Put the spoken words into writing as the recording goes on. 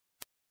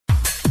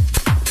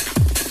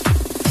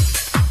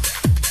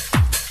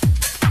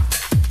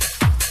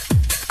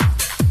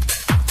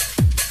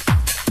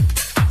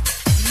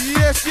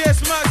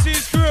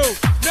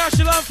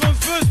National anthem,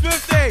 first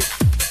birthday.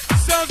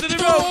 Sounds of the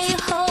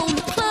road.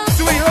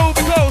 So we hold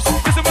me close.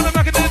 Listen when I'm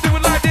not gonna do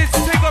it like this.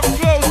 Take off the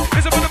clothes.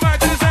 Listen when I'm out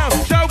to the sound.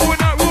 Shout boy,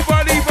 not move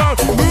by, leave on.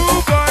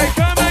 Move boy,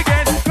 come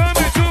again. Come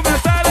into my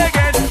style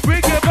again.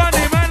 Bring your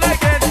body man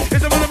again.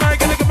 Listen when I'm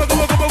gonna come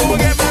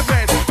again, my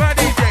friend. My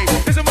DJ.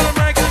 Listen when I'm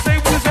gonna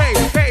say what I say.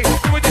 Hey,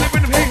 come and do the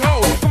rhythm, hey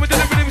ho. Come and do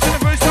the rhythm, it's the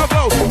first time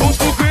blow. Old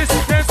school Chris,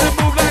 dance and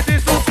move like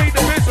this. Don't take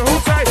the piss, so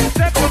hold tight.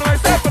 Step on the right,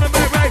 step on the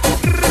right.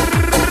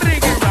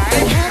 Ring it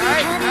right.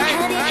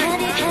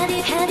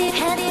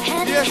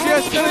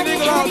 Yes, Kelly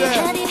Niggle out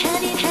there.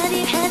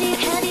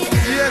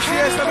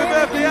 Yes, happy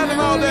birthday, Adam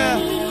out there.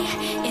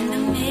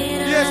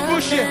 Yes,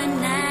 push it.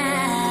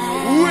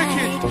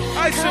 Wicked.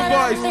 Ice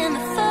boys.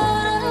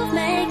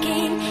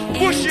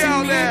 Push it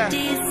out there.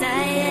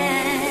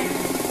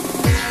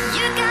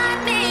 You got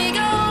me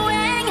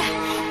going.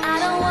 I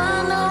don't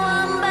want no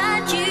one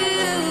but you.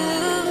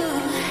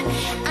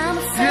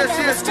 Yes,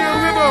 still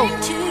Ribbo.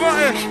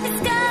 Right.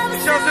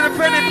 Shout to the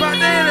penny pot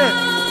daily.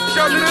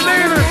 Shout to the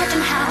leader.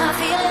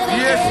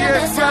 Yes,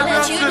 Brad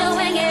Johnson.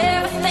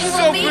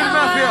 So good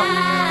enough here.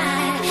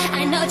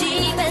 I know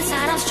deep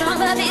inside I'm strong,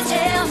 but please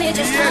tell me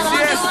just how long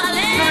do I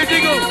live? Give me a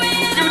jingle.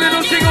 Give me a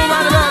little jingle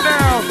right about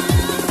now.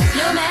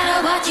 No matter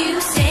what you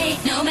say,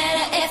 no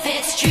matter if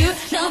it's true,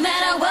 no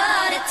matter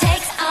what it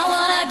takes, I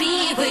wanna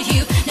be with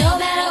you. No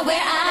matter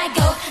where I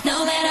go,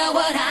 no matter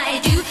what I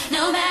do,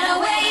 no matter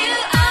where you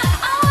are,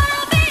 I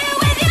wanna be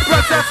with you.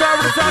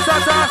 Sound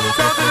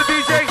to the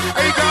DJ.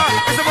 Hey, God,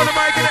 it's a mother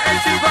mic and the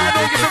MC right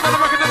now. Get some mother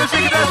mic and the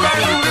shaking that's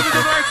right now. Living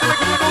the right, so they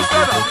come with no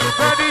stutter.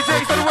 My DJ,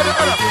 so the water,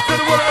 so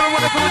the water,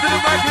 wanna come into the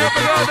mic. You have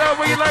to go down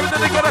where you like it,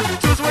 then they gotta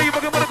choose where you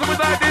fucking wanna come in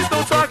like this. No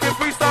talking,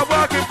 freestyle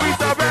walking,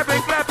 freestyle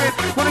rapping, clapping.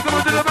 Wanna come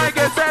into the mic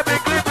and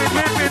tapping, clipping,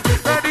 whipping.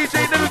 My DJ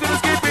never gonna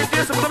skip it.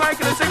 Yes, I'm on the mic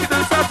and I'm shaking to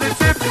the top and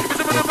tip. It's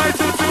a mother mic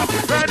too.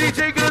 My DJ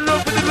gonna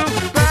look for the loop.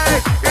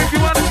 Right, if you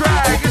wanna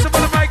try, it's a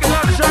mother mic and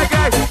not a shy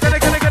guy.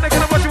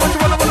 Gotta watch you,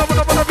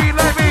 wanna be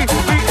like me.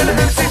 Me and the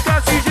MC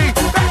Scott CG.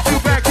 Back to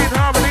back in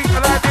harmony. I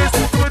like this.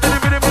 Come into the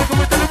rhythm,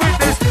 come into the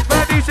witness.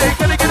 My DJ,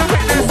 gonna get a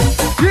witness.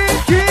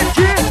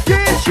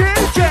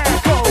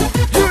 Go.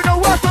 You know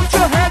what? Put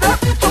your hand up.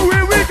 So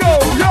here we go.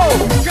 Yo,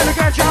 gonna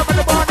catch up in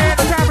the morning.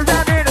 No time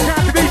around here. No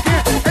time to be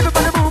here.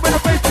 Everybody move in a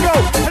place to go.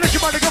 Unless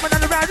your money coming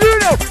on around, you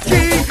know.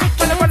 Key,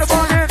 run the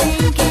morning.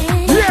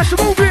 Yes,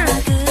 move it.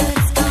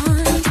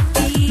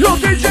 Yo,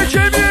 DJ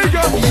Jamie.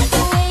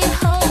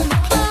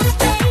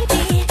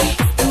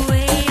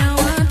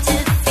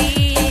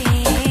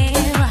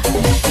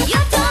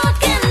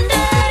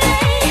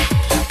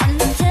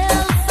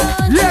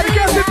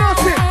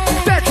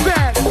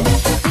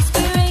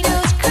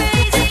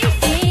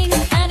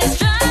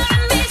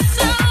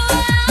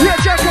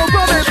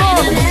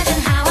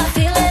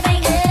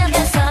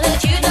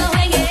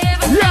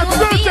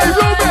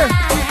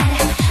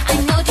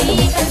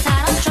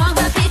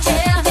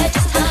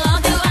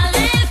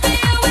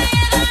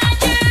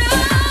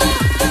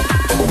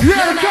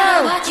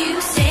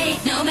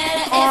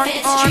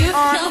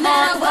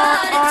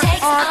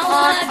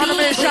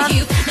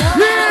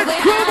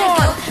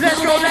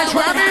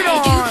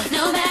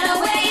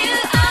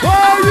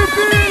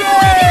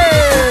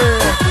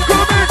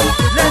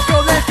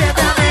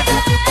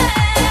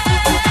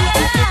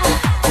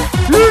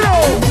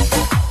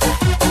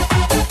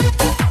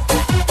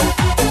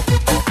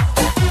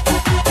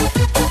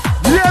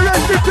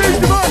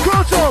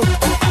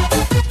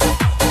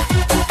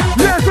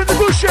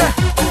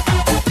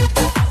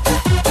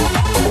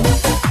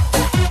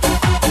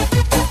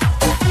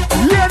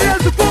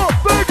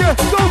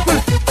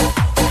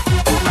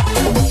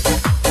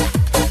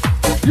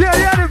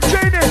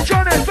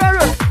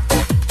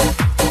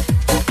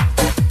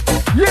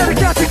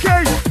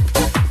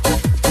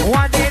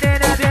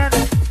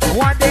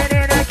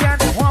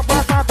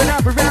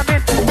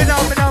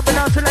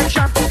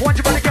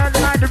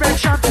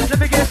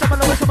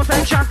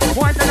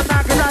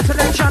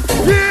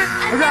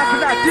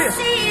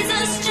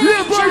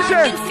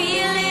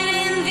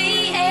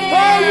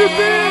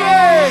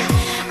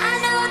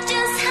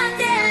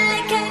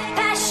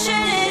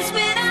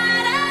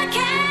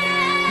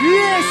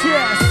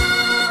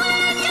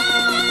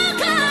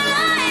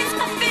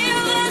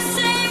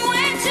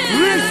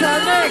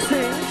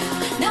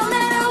 No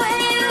matter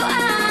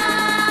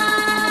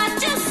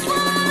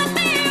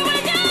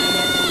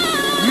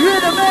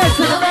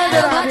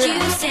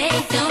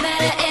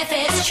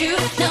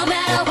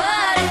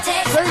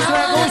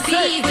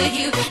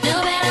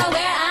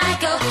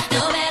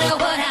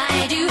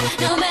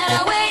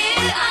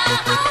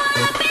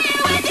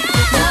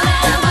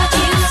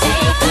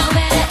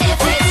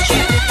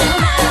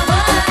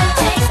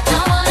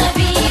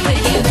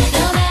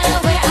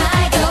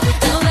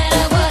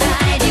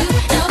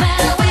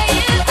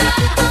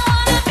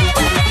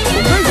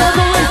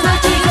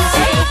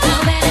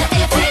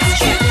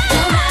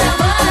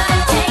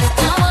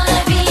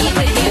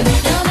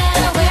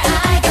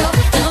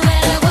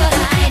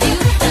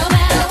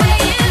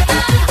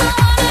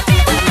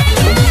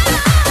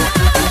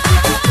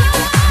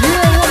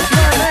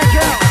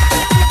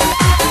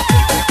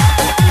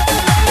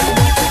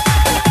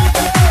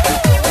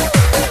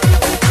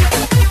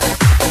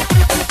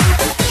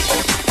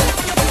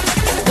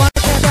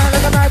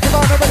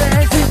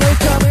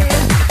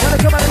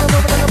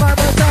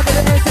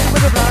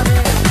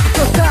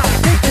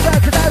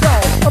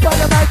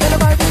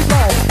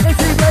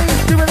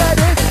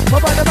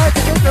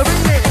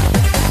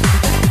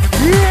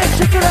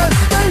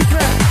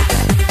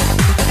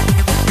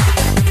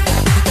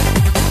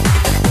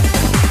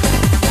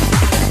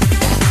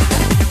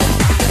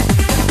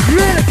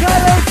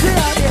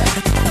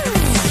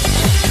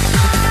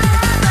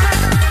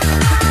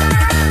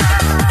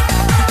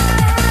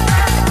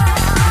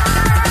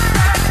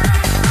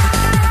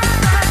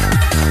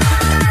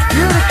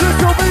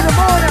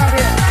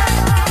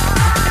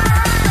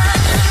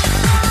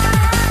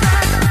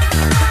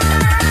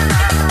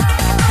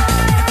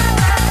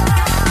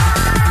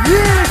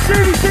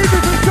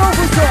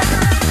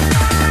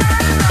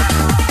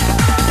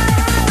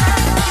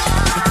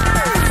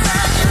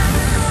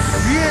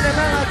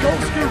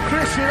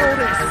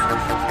know this.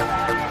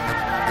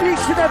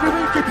 Each and every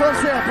week he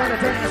puts it up on the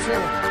dance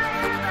floor.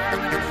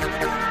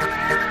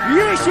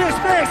 Yes, yes,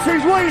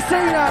 Maxes, what are you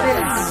saying out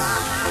here?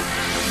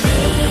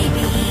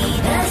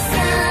 The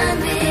sun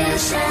will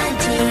shine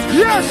deep.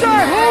 Yes, I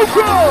hope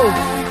so.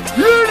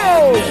 You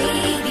know.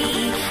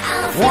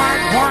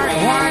 One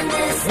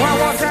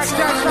more text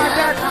like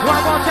that.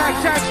 One more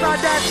text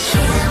like that.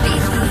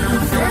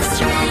 The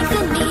strength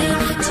of me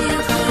to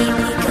keep me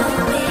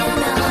going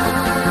on.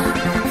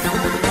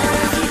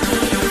 Love you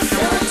give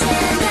so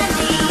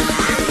tenderly.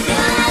 I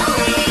know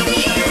we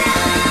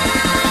belong.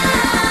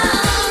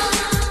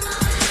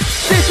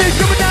 This is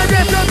coming down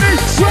there from me.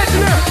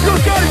 Wrestler, you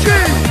got a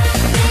dream.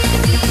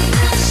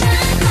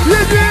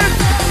 Live it.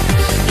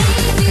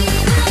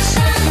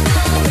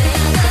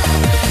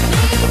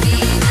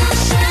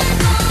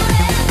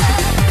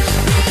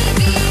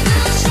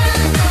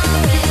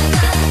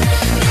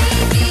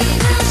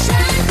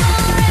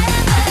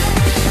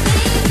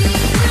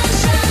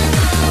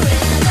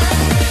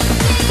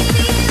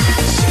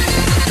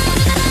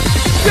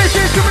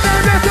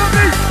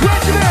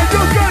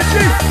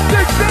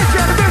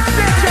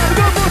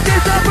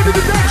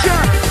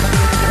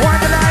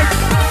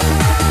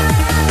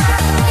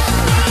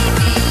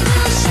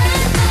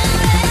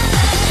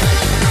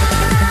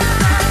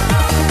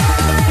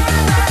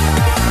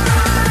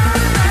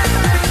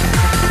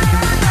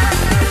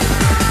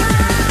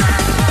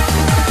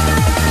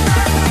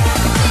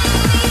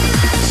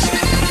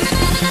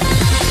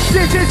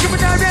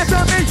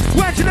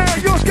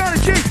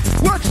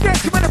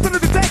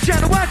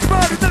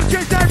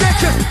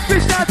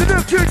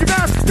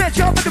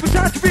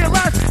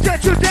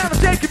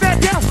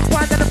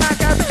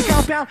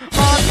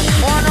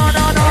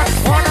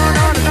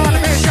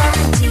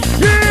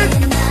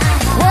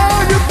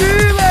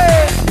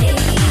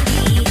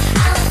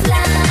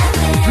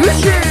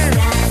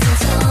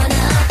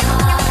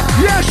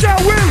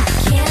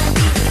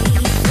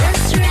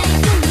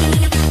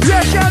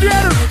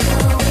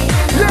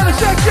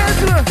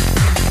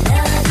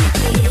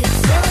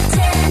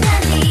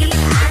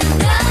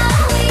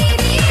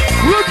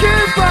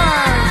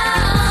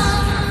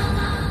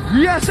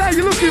 Yes, how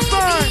you looking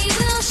fine? Maybe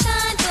we'll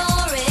shine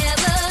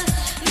forever.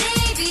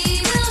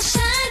 Maybe we'll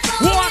shine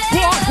forever.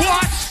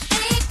 What?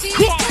 Maybe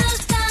Come on. we'll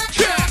shine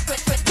Check.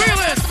 forever. Feel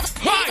it.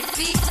 Hi.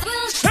 Maybe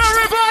we'll shine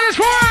Everybody's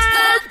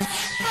quiet.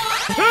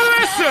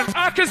 Listen, I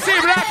can see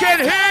but I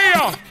can't hear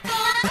you.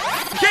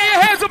 Get your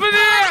hands up in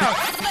the air.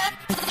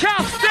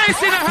 Cal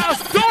Stacy in the house.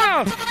 Donna,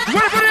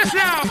 ready for this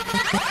now?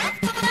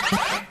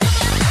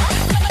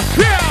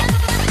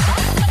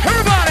 Yeah.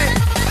 Everybody.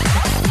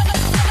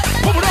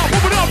 Pump it up,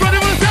 ready for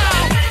the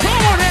sound.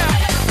 Come on now.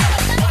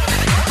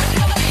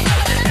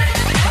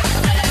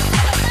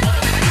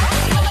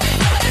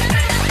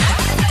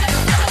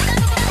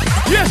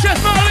 Yes,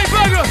 Molly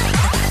Burger.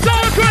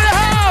 Someone to the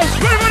house.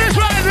 Ready for this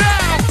right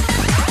now.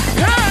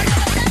 Hey.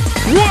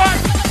 What?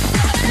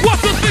 1,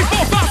 2, 3,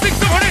 4, 5, 6,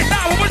 7, 8,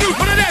 9. What we do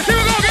for the dance? Here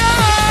we go,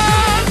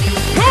 guys.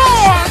 Come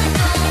on.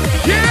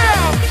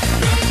 Yeah.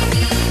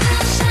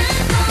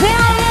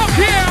 One more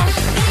here.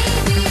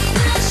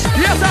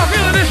 Yes, I'm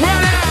feeling this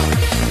right now.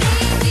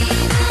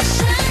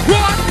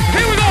 What?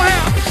 Here we go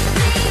now.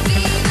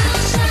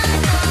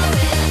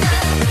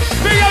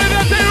 Big up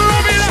that thing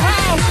around me in the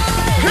house.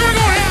 Here we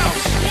go now.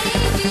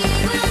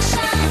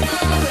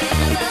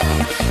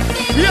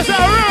 Yes, I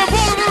remember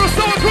Baltimore was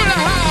someone to the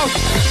house.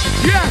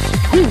 Yes.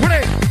 Who's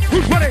ready?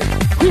 Who's ready?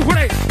 Who's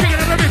ready? Bring it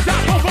in the mix.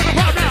 Stop. Go for the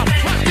pop now.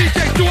 My DJ,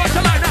 do what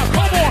you like now.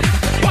 Come on.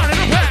 Find it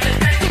in the back.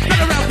 Just turn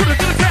around. Put it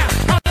to the top.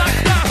 I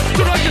like that.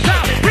 Do like this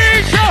out.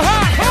 Reach your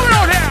heart. Hold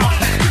on now.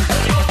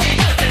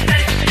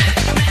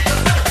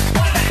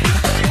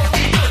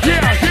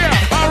 Yeah.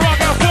 I rock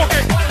and fork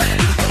it.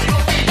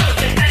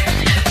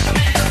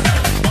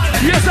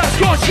 Yes, I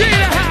score. She in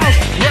the house.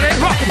 Ready?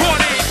 Rock the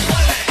party.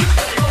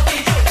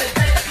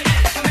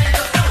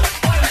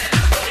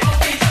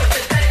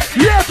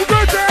 Yes, we're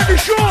going to Andy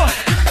Shaw.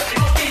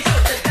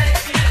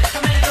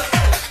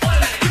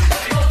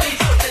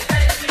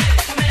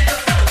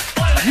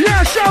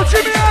 Yeah, shout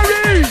Jimmy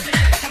Harry.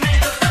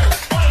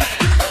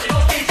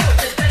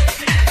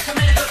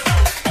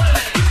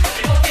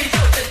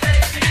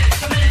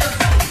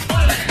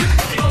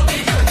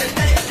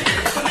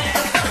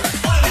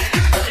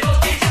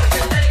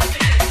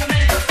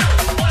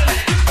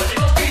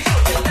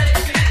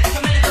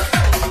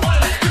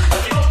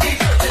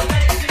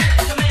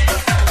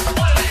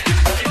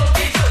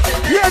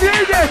 Yeah, the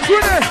A-Dex,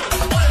 winner.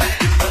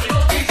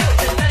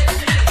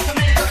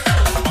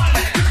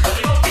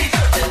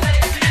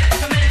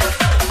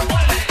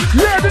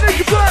 Yeah, the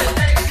Nicky Black.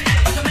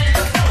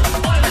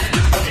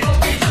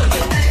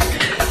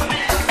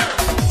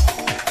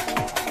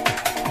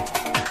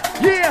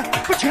 Yeah,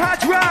 put your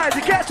hands right,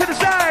 the cat to the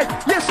side.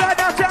 Yes, I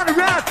now down the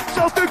round.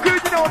 So feel good,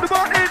 you know, on the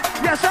morning.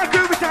 Yes, I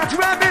good with time to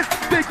rhyme in.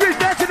 Big Grizz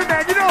dancing the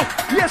man, you know.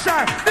 Yes,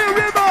 I New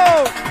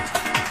Rimo.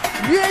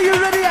 Yeah, you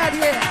ready out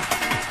here?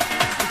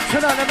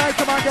 Turn on the mic,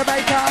 come on the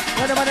mic up.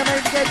 When I'm on the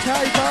main get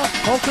over.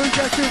 All crew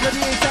just to the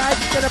inside.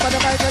 Get up on the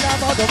mic and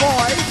I'm on the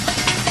voice.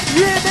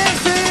 Yeah,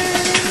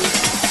 Maxie.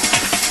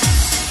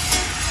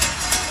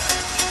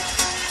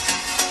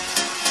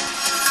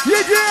 Yeah,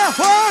 yeah,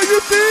 how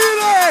you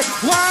feeling?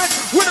 One,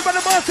 win about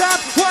the more time.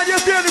 One, you're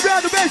feeling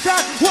around the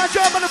baseline. One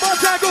job on the more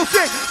time, go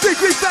sing.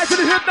 Big reach back to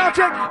the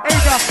hypnotic.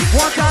 Ega,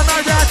 one time on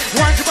that.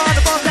 One job on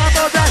the more time,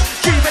 all that.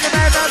 Keep it in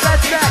man, now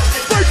that's back.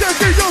 First and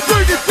see, you'll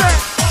bring it back.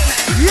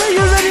 Yeah, you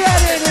ready out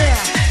in here?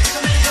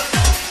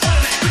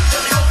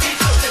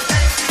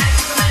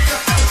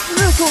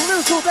 Little,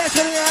 that's what I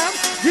am.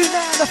 You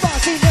man, the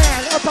fucking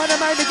man. Up on the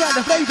mind, you got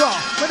the flavor.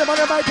 When I'm on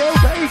the mind, they'll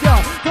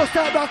behavior. Don't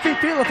start rocking,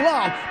 feel the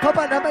flow. Pop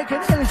on and make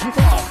an energy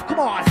flow. Come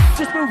on,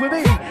 just move with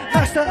me.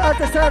 Master of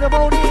the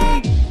ceremony.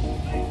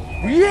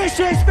 Yes,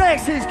 yes,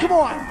 Maxes, come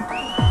on.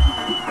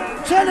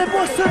 Tell them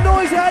what's the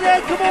noise out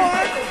there, come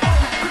on.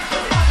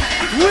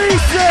 We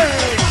say,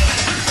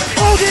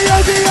 Ogie,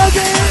 Ogie,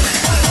 Ogie.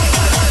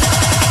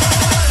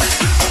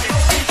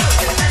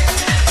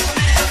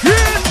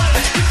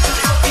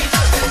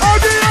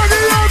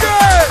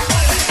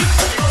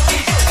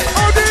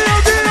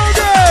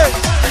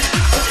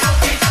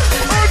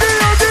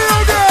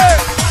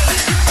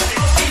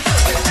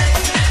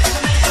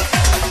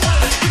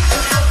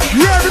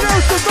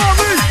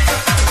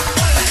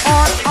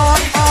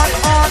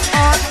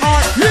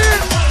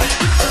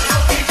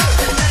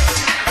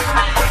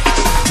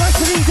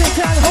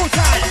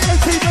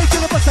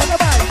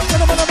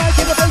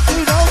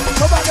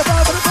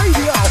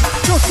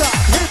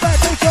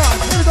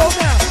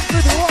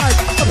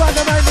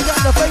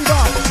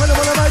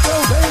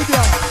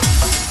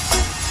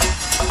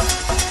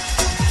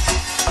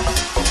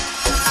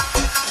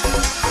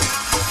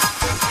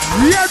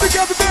 Yeah, big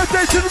happy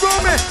birthday to the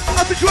Roman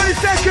after 20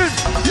 seconds.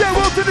 Yeah,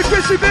 welcome to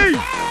Chrissy B.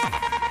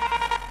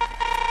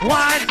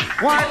 One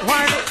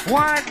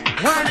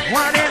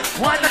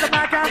on the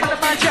mic, I'm on the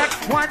mic check.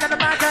 One on the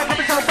mic, I'm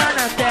coming so fine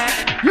and that.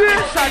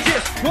 Yes, I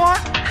just one,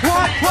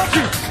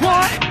 two.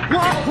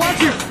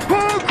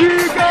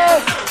 Hungry, go.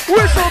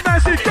 Whistle,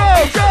 Messi, go.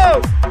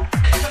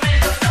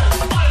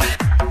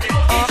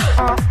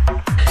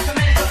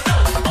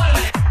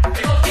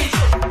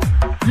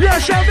 Yeah,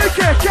 shout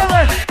Nicky,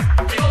 Kelly.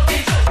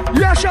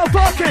 Yeah, shout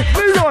Parker,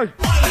 Leroy.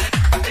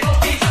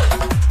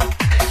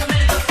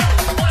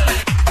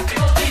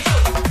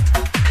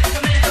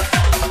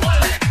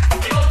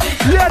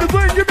 Yeah, the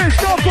bring you me,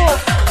 stop off.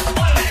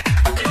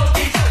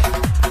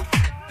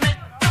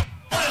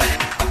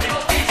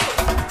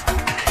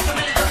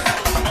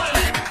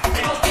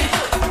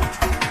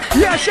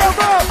 Yeah, shout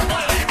up.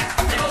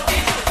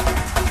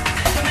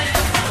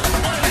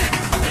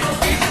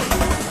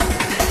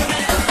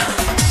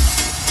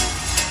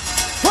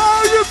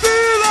 How you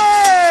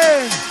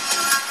feeling?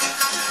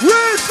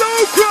 We're so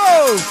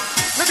close.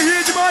 Let me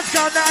hear your minds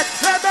count that.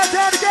 Let that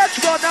time to get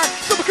you on that.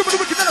 Someone coming to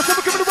wicked now,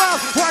 someone coming around.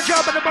 One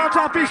job in the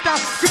mountain freestyle.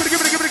 Give it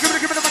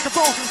the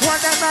microphone. One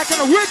that mic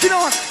on a wicked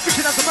on.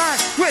 Fixing up the mind.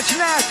 Which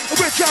night? A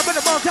witch job in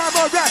the mountain,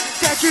 alright.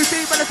 Can't you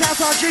see by the time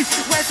on G?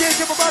 When they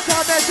give a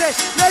mountain, they say,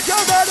 let your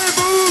body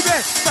move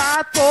it.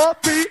 5, 4,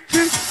 3,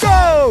 2,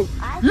 go.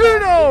 You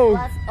know.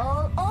 It was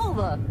all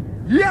over.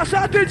 Yes,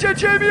 I did you,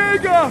 Jamie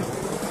Yeager.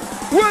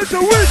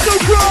 Whistle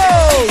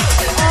grow.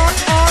 On.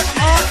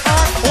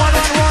 One.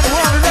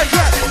 Let's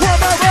rap. One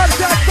more run,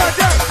 that's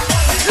down.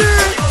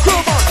 Yeah,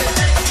 come on.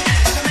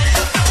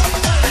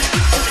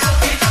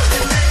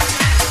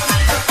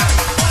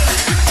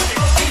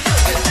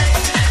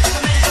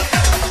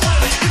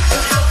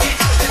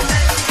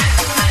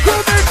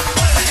 Come in.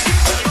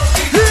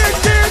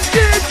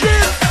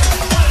 Yeah.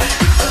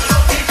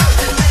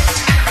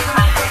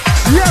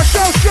 Yeah,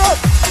 shout.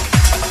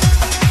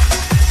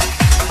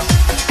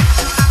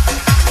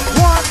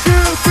 1, 2,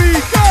 3,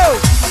 go.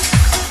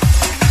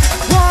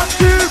 1,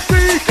 2,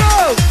 3, go.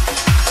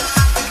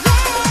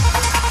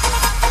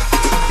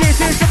 This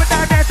is coming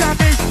down there on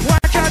me.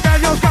 One shot down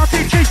your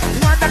Scotty cheek.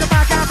 One on the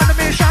back, I'm on the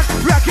mission.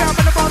 Rock you up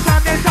on the ball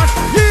time, this time.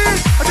 Yeah,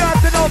 I got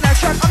the no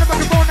action. On the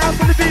microphone now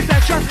for the beat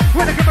section.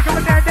 When I come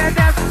down,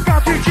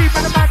 Scotty cheap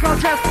on the back on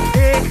chest.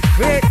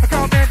 Wait, I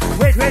come in.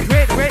 Wait,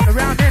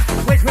 around in.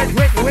 Wait,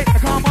 I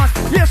come on.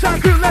 Yes,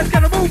 I'm cool, let's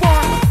get a move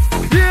on.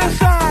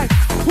 Yes, I.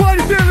 What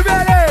do you feel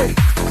about it?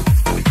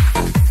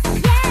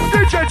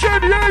 DJ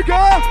Jamie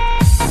Yeager.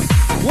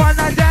 One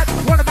like that,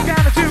 one of a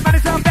kind of two, many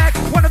time back,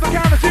 one of a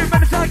kind of two,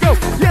 many time go.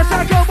 Yes,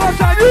 I go one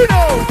time, you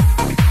know.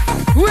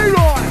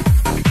 Leroy.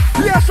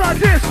 Yes, I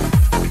this.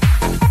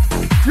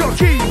 Yo,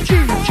 G.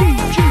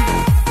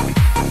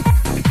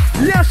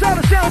 Yes, I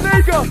the sound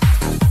maker.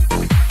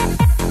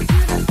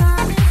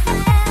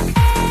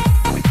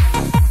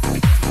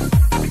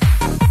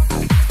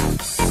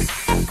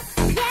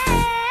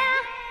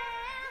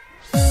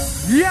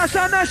 Yes,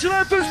 our national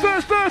anthem's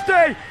first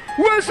birthday.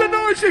 Where's the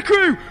noisy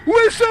crew?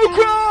 Whistle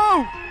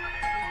Crow!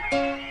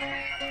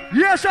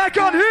 Yes, I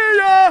can't hear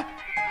ya!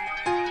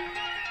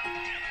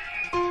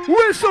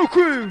 Whistle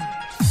crew!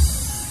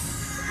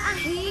 I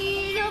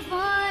hear your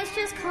voice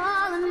just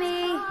calling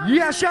me.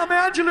 Yes, shout me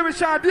Angela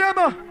inside, yeah,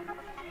 ma?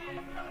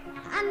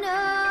 I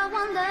know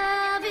our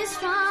love is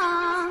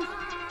strong.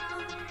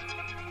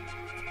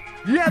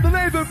 Yeah, the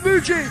label,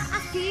 Fuji. I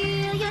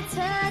feel your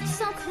touch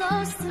so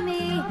close to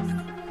me.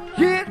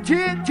 Hit.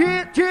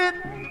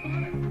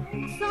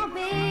 So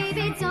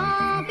baby,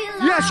 don't be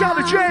long. Yes,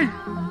 Charlie J.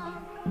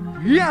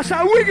 Yes,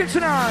 I'm wicked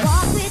tonight.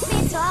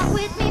 Talk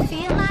with me,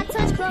 feel my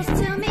touch close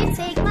to me.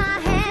 Take my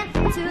hand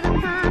to the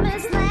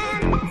promised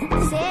land.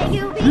 Say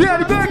you'll be Yeah,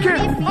 the close to Birkin,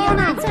 me, feel on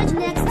my him. touch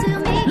next to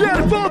me.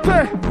 Yeah, the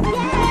Foreplay.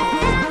 Yeah.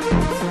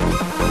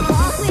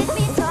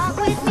 Talk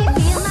with me,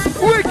 feel my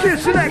touch Wicked close to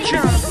me.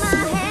 selection. Take my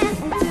hand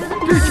to the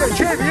DJ promised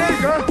Jamie, there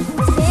you go. land.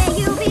 Say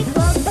you'll be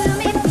close to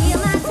me, feel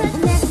my touch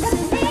next to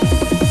me.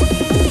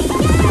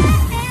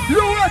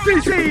 Your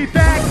FDC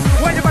back.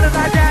 When you're running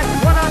like that,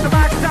 one on the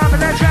back, time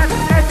and then track.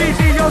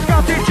 FDC, your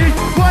Scott TG.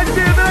 Why you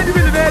feel man, you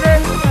really made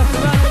it. That's the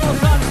last one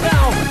time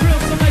down. Real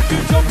to make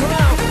you jump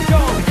around.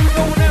 Gone,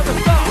 no one ever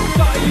stops.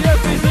 Got your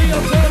FBC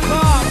up to the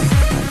top.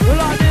 Well,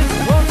 like this,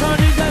 one time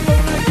these that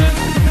moving the kids.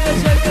 The beer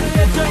shake and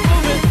the edge are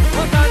moving.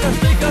 One time the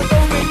sneakers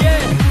moving,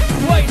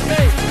 yeah. Wait,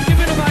 hey, give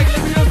me the mic, let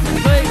me just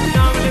play.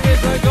 Now I'm gonna get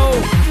to go.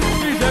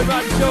 DJ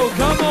Rod Show,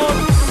 come on.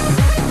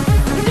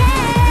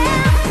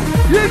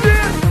 You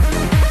did.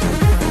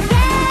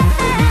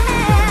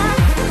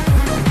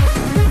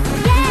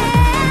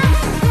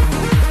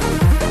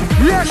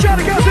 Yeah, shout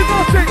out guys in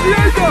Martin,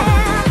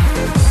 Diego.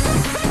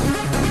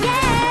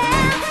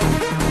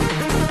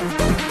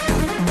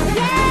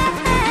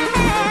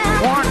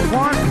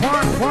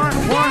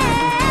 One.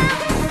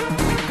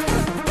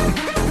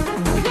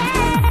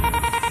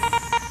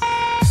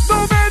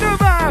 No man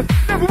alive,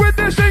 never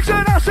witnessed things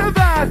that I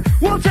survived.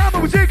 One time I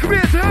was in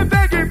Korea, so I'm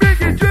banging,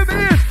 German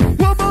is.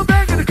 One more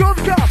bang and I call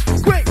the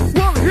cops. Quick,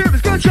 one of him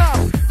is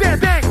gunshots. Bang,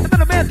 bang,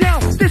 another man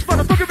down. This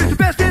motherfucker is the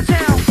best in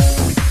town.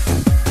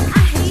 I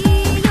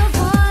hear your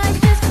voice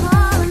just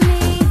calling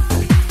me.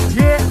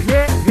 Yeah,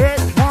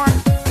 one.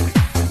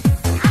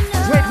 I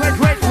know Wait,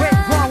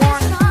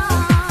 one.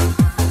 strong.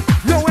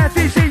 Yo,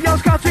 FDC, yo,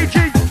 Scott TG.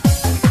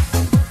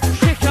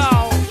 Kick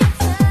out.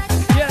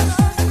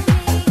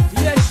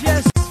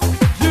 Yes,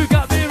 you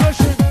got me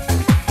rushing.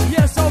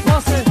 Yes, I'm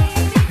bossing.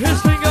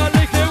 His finger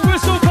licking.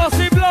 Whistle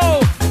posse blow.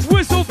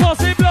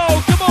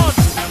 Come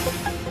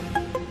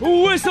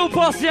on. Whistle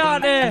posse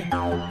out there.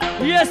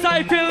 Yes,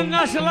 I feel the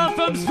National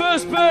Anthem's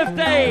first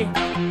birthday.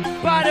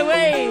 By the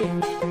way,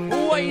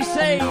 what you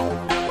say?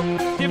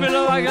 Give it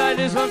a like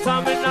this one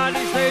time in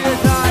 90 stages.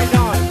 Ride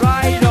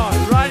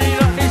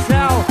on this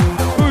hell.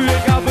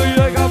 Booyaka,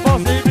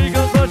 posse,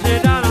 because touch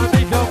it down and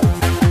make up.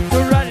 So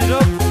ride it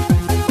up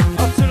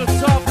to the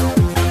top,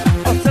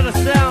 up to the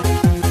sound.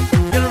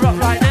 Gonna rock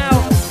right now.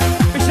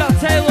 Michelle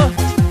Taylor,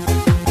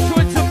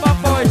 join some bad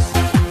boys.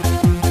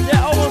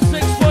 Yeah, almost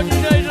 6 foot, you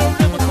know you don't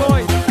live a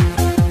toy.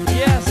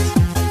 Yes.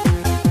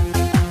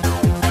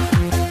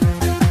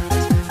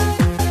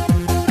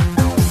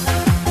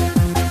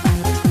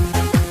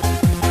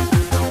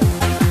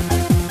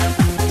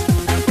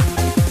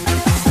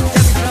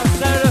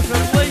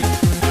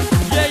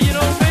 Yeah, you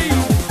know me.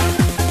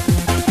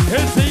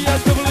 It's the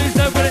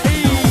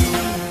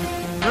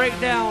E.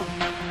 Breakdown.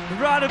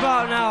 Right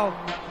about now.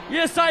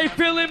 Yes, I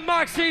feel in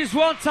Maxime's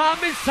one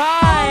time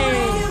inside.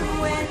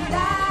 You and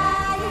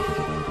I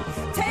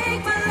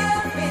take my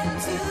love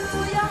into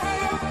your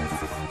hands.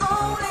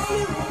 Only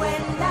you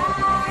and I.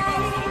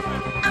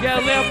 Yeah,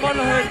 Liam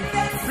Monaghan,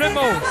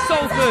 Rimo,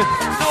 Salford,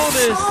 know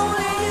this.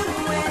 Only you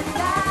and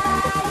I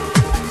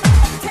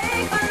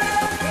take my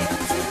love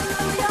into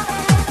your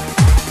hands.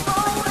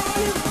 Only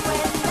you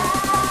and I.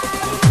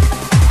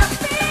 I'm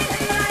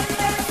feeling like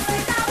this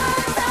in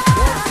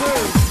our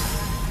soul.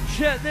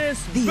 Check this.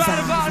 These Right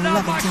are about now,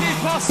 loving Maxime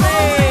times. Posse. You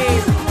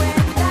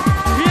and I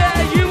Yeah,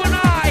 you and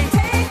I.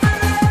 take my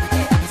love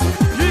into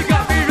You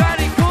got me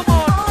ready, come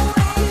on.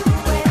 only you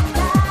and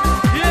I.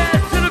 Yeah,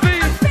 to the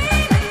beat.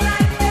 Feeling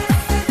like this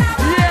in our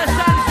Yeah,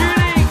 sounds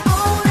unique.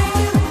 Only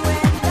you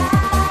and I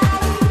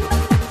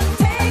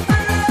take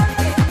my love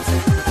into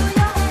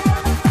your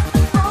hands.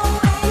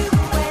 Only you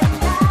and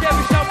I Yeah,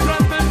 we shall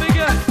plan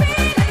bigger.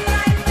 feeling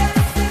like this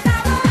in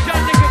our We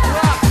shall take a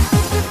clap.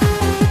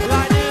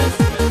 Like this.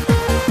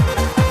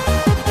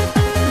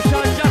 We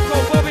shall Jacko,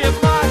 Bobby and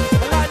Mark.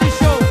 Like this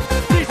show.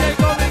 DJ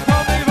coming,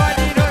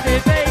 riding on the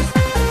bass.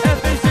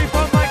 FBC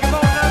from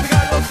microphone, now we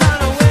got no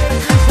time away.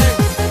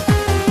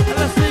 And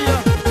let's see ya.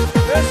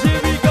 Yes,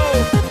 here we go.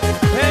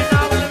 And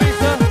now we're the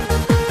mixer.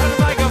 And the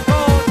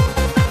microphone.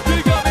 You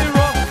got me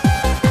rough.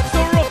 So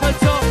rough and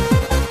tough.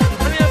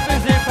 And the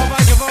FBC from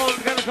microphone,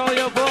 gonna call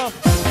you bluff.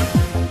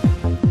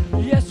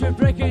 Yes, we're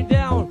breaking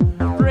down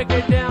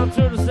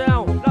to the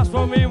sound. That's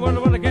what me when I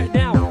wanna get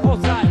down. All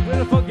tight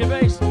with a funky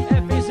bass.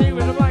 FBC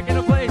with the mic in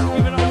the place.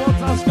 Moving on one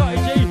time, Scotty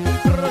G.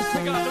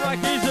 Stick out the mic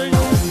easy.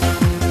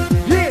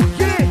 Yeah,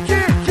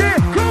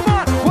 come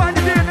on. One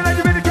to and then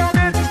you're ready to come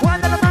in. One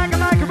to the mic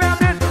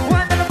around it.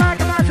 One to the mic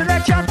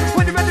selection.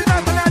 When you're ready to go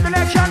for that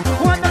selection.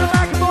 One to the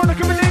microphone, I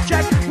come in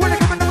check. When I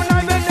come in, I'm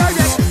alive and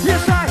direct.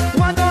 Yes, I,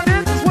 one on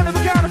it. One of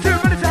a kind of two,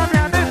 ready to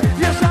around it.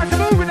 Yes, I'm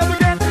moving up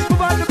again.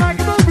 Move on the mic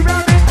and move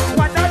around it.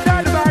 One not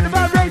die, divide,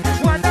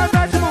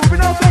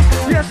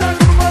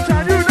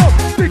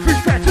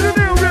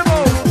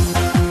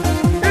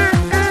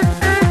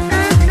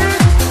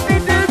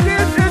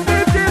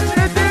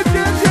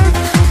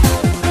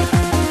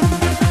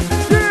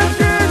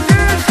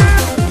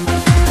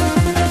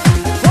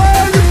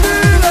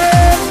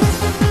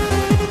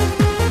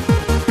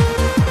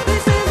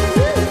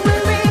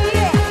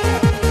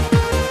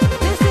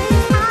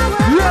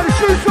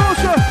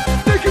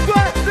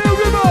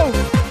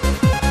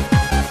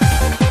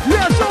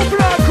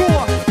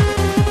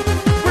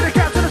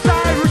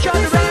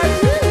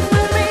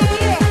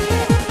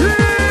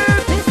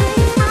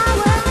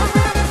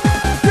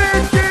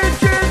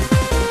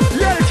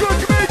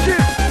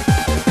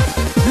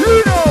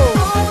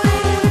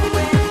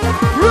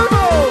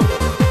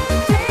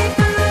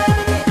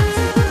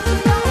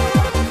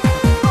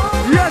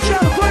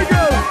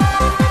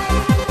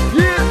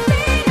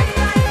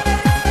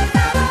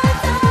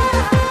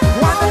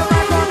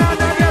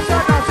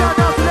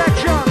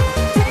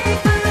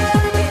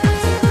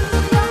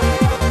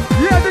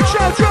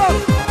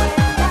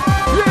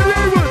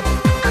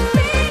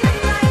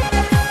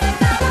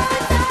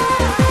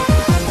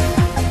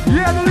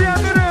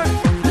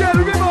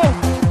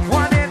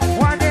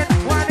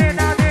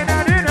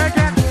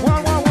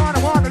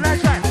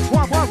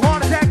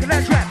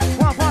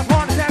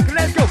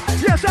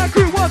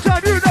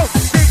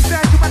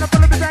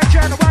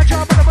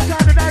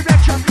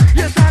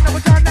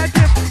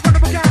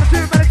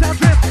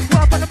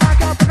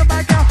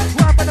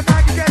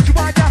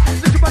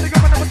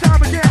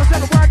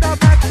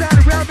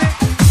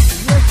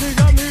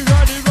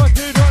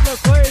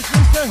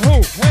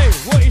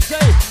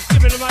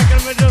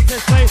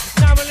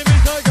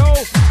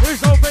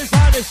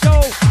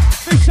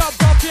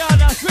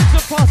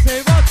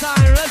 posse, one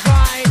time, let's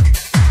ride.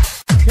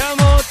 Come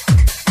on,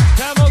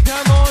 come on,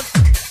 come on.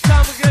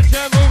 Come and get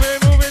you moving,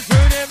 moving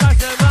through the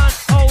maximum.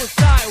 Hold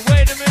tight,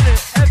 wait a minute.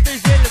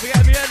 FB's in it, we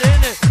got me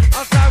in it.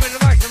 I'm flying with the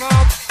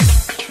maximum.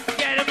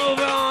 Get it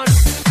moving on.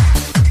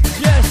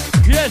 Yes,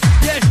 yes,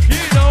 yes,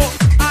 you know.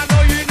 I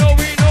know, you know,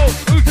 we know.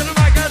 Who's in the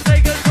mic and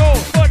take control?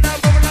 But now,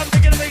 moving up,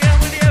 taking a big hand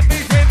with the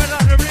FB's in it.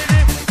 Not the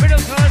rhythm,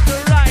 middle to left to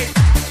right.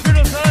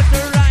 Middle to left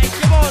to right,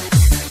 come on.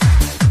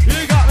 You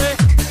got me.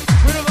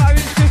 With the vibe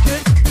is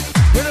cooking.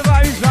 With the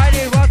vibe is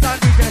riding. Well done,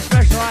 DJ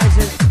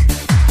specializing.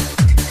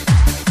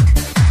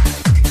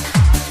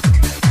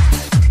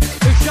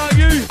 Big shout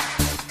you,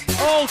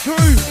 all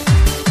crew.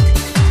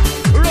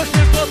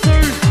 Rushing for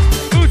two.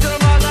 Who's in the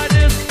mic like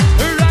this?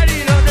 Who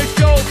riding on the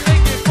show?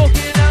 Thinking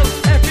fucking hell.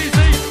 FBC,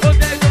 up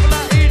there, double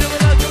out, E,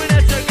 double out, doing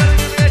that shit. Gonna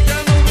get me a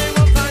shot moving.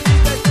 One time,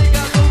 DJ, take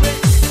out moving.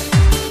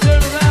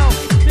 Turn around,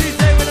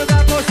 DJ with a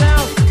bad boy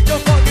sound.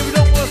 Don't fuck if you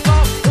don't want to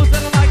stop. Who's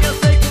in the mic and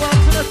take you up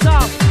to the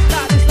top.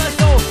 Like this, let's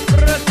go.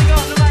 Resting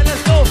on the mic,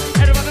 let's go.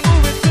 Everybody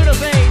moving to the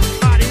bass.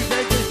 Body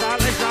taking style,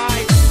 let's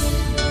ride.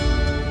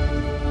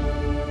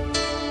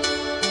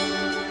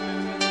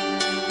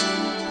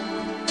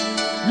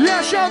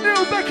 Yeah, shout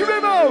Neil Becky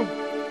Rimo.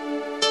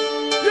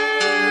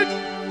 Yeah.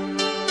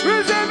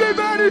 Is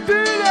everybody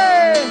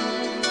feeling?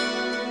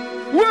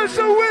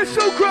 Whistle,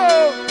 whistle,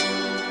 crow.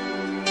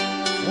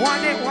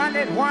 Want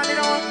it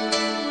on.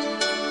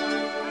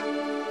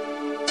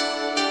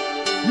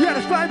 Yeah,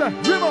 the Spider,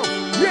 Rimo.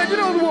 Yeah, you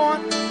know the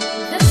one.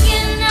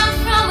 Looking up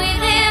from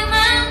within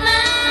my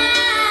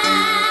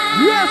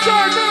mind. Yes, I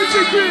know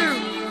you do.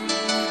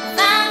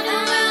 Found a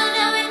world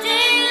of a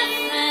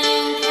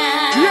different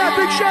kind. Yeah,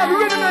 big shout to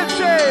Rhythm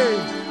MC.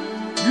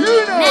 You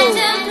know.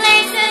 Mental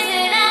places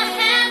that I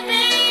have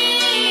been.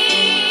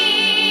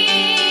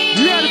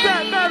 Yeah, the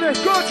Batman,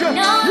 Gotcha.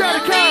 Know Yeah, the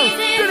the cow.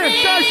 crazy Finish,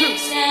 Tyson.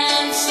 things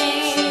I've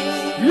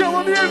seen. Yo,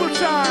 on the able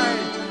side.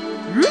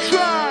 You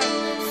try.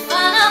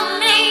 Follow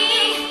me,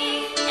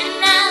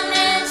 and I'll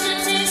let you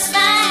taste my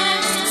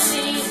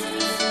ecstasy.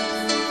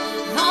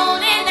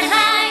 Holding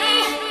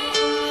high,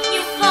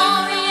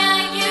 euphoria,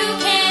 you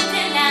can't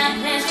deny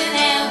pleasure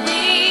that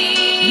we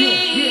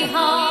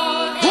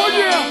hold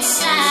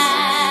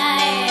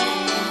inside.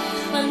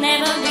 We'll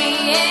never be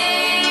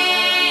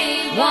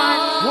able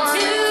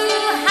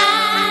to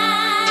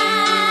hide.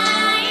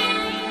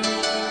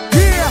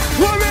 Yeah,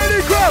 we're ready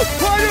to go.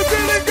 How you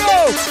feeling go?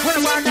 When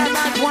I'm on that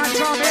mic, one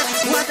drum it.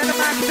 One in the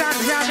mic, time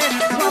to jam it.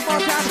 One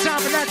more time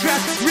for that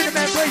track. Rhythm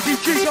and crazy,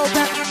 G go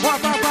back. One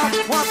bump,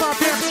 one time,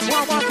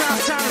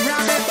 time to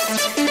jam it.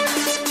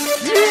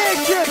 Yeah,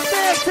 get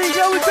fancy,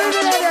 yo, we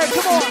feeling it there.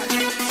 Come on.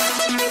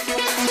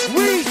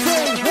 We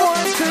say 1,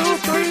 2,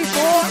 3,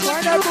 4.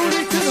 Line that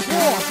booty to the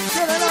floor.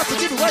 Turn it up and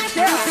give it what's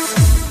down.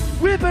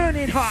 We're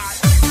burning hot.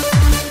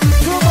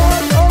 Come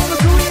on, all the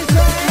crew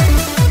inside.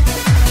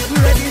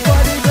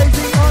 Everybody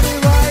racing on the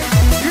right.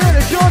 You're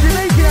the George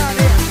Lake out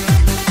there.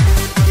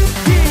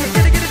 Yeah,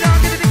 get it on,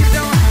 get it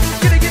on.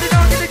 Get it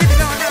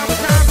on now.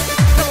 It's time.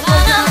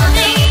 Follow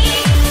me,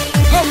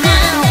 and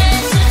I'll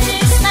let you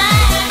taste my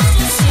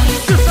ecstasy.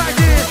 Just like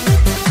this.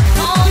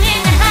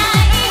 Holding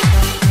high,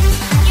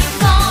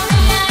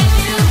 euphoria,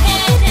 you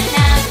can't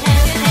deny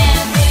pleasure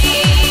that we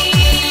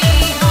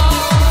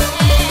hold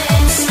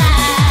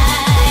inside.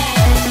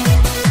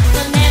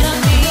 We'll never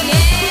be able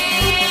to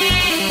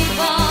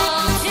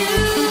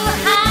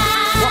hide.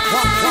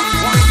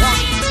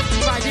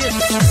 Like this.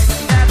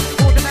 That's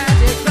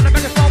automatic. Gonna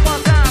bring it for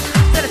one time.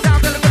 Set it down,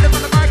 then put it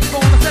on the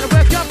microphone. Instead of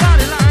work your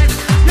body line.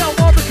 Yo,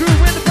 all the crew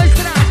in the place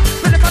tonight.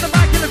 Put it on the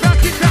mic and the rock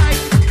keep tight.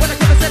 When I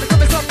come and set it,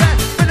 come so fast.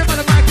 Put it on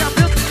the mic, I'm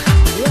built.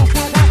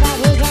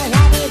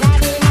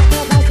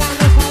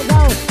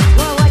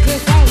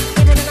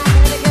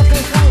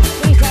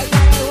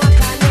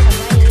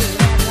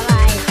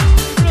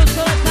 Middle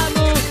to left hand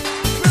move.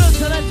 Middle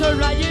to left to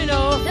right, you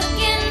know.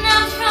 Looking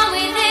up from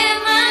within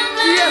my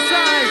mind. Yes,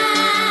 I.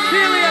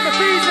 Here we have a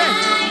freezer.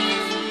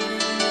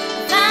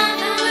 Found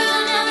a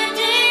world of a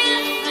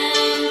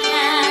different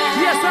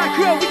kind. Yes, I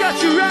crew. We got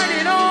you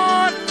riding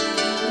on.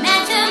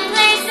 Mental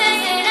places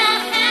that I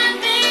have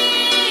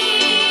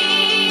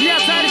been.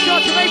 Yes, I the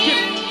short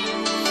Jamaican.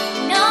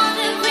 Know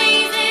the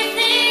crazy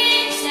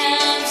things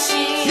I've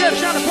seen. Yes,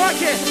 shout the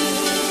podcast.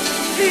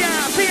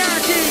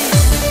 P.I.G.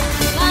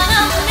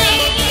 Follow me,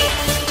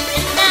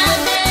 and I'll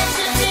let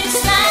you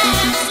taste my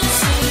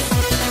ecstasy.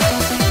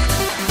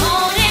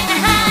 Holding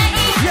high,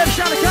 Yes,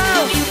 shout the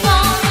cow.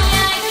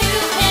 euphoria, you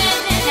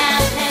can't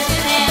deny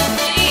pleasure that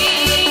we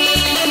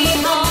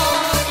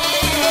hold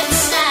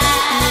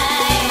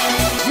inside.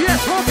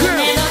 Yes, whole crew.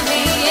 Never be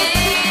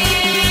able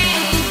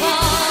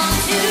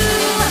to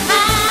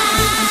hide.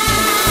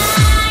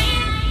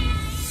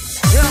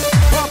 Yeah,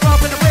 pop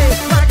up in the way.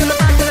 Back in the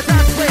time to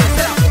play.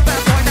 Set up.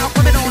 Bad boy now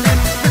coming on in.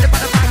 Really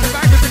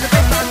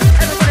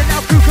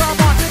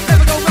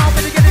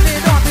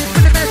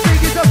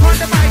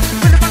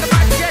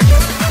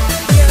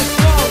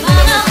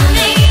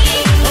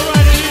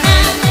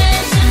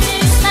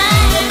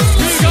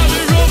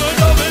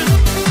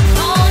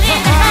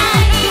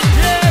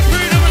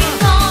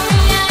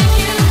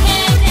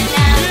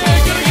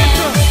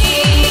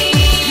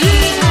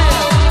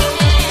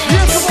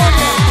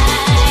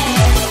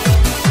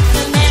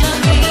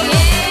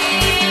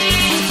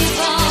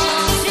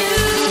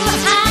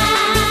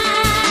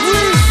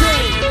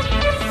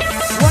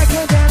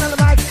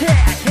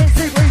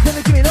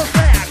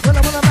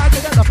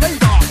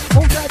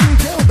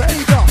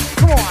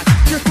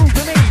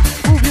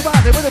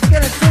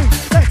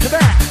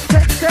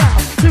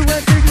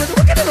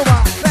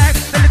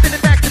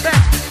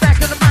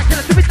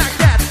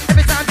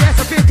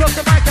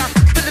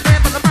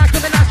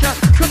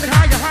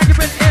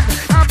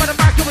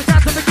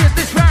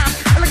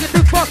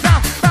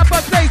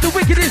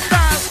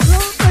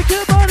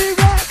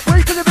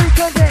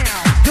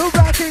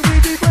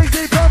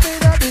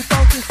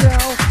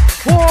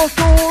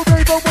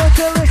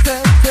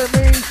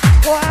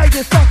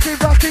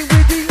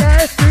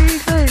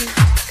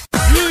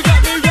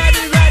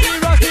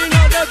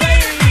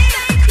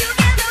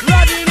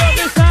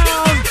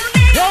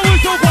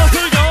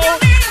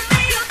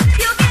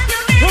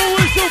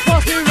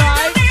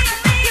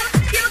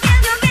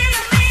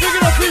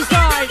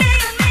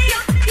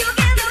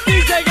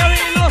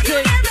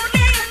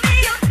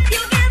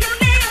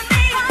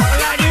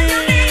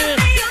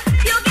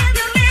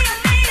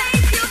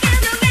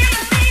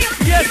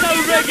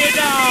break it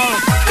down.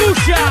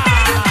 Usha!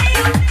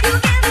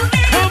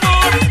 Come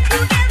on!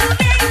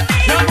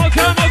 Come on,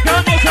 come on,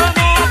 come on, come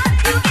on!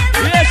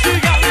 Yes, you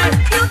got me!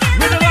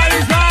 With the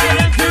ladies right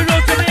and two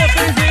look to me if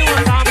they see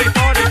one time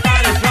before they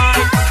find it's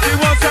right. He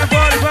wants that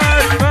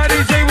 45, my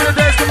DJ with a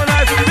dance come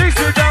alive. Mix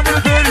it down with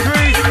a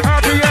 33.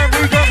 RPM,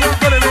 we come from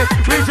front of me.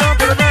 We jump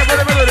for the man with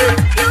the melody.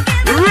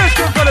 Rich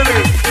come front of me.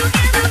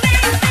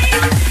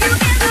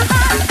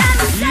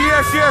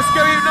 Yes, yes,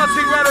 Gary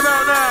Nothing right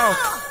about now.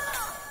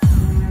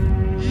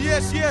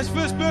 Yes, yes,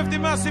 first birthday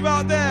massive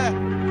out there.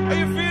 Are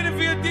you feeling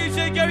for your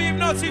DJ Gary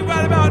Hypnotic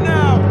right about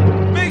now?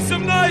 Make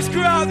some noise,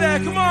 crew out there,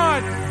 come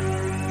on.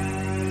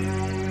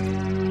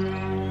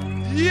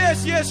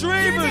 Yes, yes,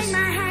 Ravers.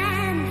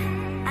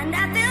 And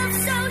I feel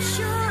so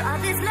sure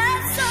of this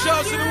love so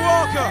Shouts to the pure.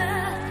 Walker.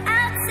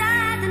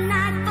 Outside the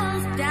night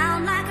falls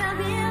down like a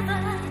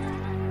river.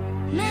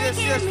 Yes,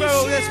 Making yes, me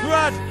Pharaoh, yes, shiver.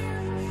 Brad.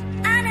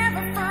 I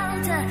never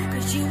falter,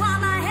 'cause you are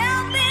my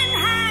helping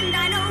hand.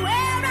 I know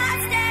where I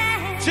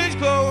stand. Change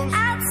clothes.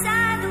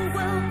 Outside the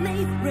world may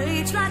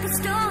rage like a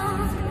storm,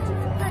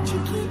 but you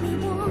keep me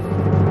warm.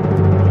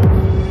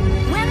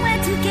 When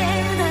we're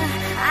together,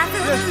 I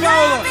feel Yes, the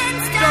Fowler. love and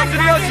Shout start to the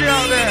like a Aussie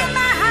out beat there. in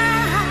my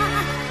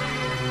heart.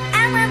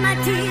 And when my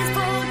tears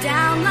fall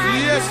down like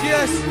Yes, rain,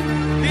 yes.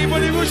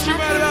 Anybody rushing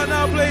right about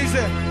now, blaze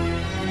it.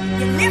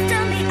 you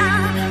lifted me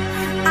up.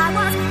 I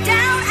was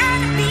down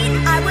and beat.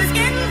 I was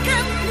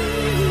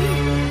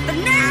incomplete, but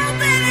now,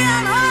 baby,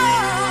 I'm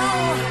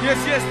whole. Yes,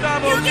 yes,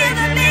 Damo, You've JJ,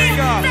 given me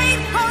Mega.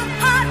 faith, hope,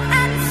 heart,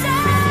 and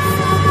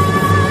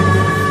soul.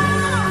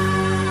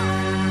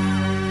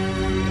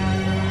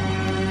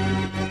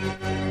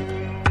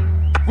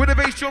 With a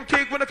bass drum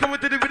kick, when I come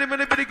into the rhythm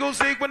and the video goes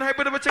sick. When I hype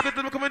it up, I check it,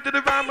 then I come into the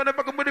rhyme. When I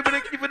fucking with it, when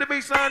I keep it the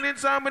bass line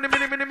inside. When the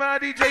minute, my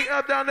DJ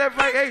up, down, left,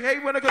 right. Hey, hey,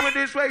 when I come in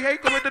this way, hey,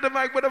 come into the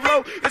mic with a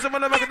flow. It's a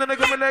motherfucker, then I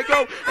come and let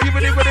go. Are you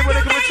ready, when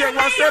I come and check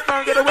one step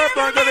on, get a whip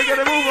on, gotta get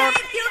a move on.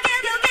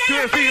 Do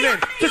it feeling,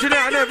 touch it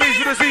out and then reach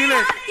for the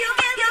ceiling.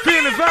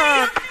 Feeling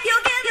vibe,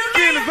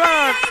 feeling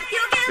vibe.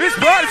 It's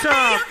party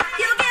time,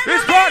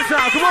 it's party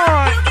time, come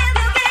on.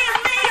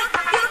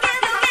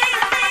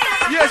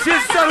 Yes,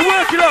 yes, it's time to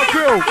work it up,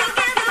 crew.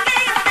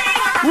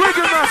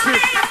 Wigan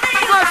massive,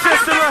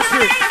 Manchester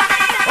massive.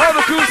 All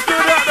the crew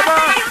stood at the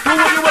bar. Do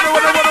what you wanna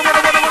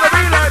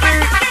be like me.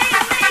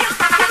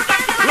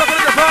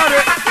 Rockin' at the party.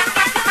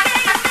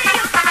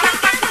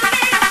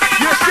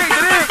 You shake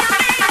the hips.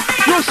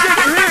 You shake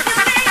the hips.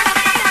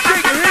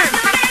 Shake the hips.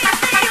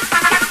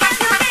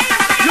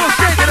 You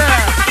shake it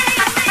ass.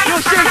 You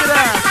shake it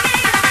ass.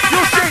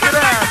 You shake it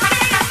ass.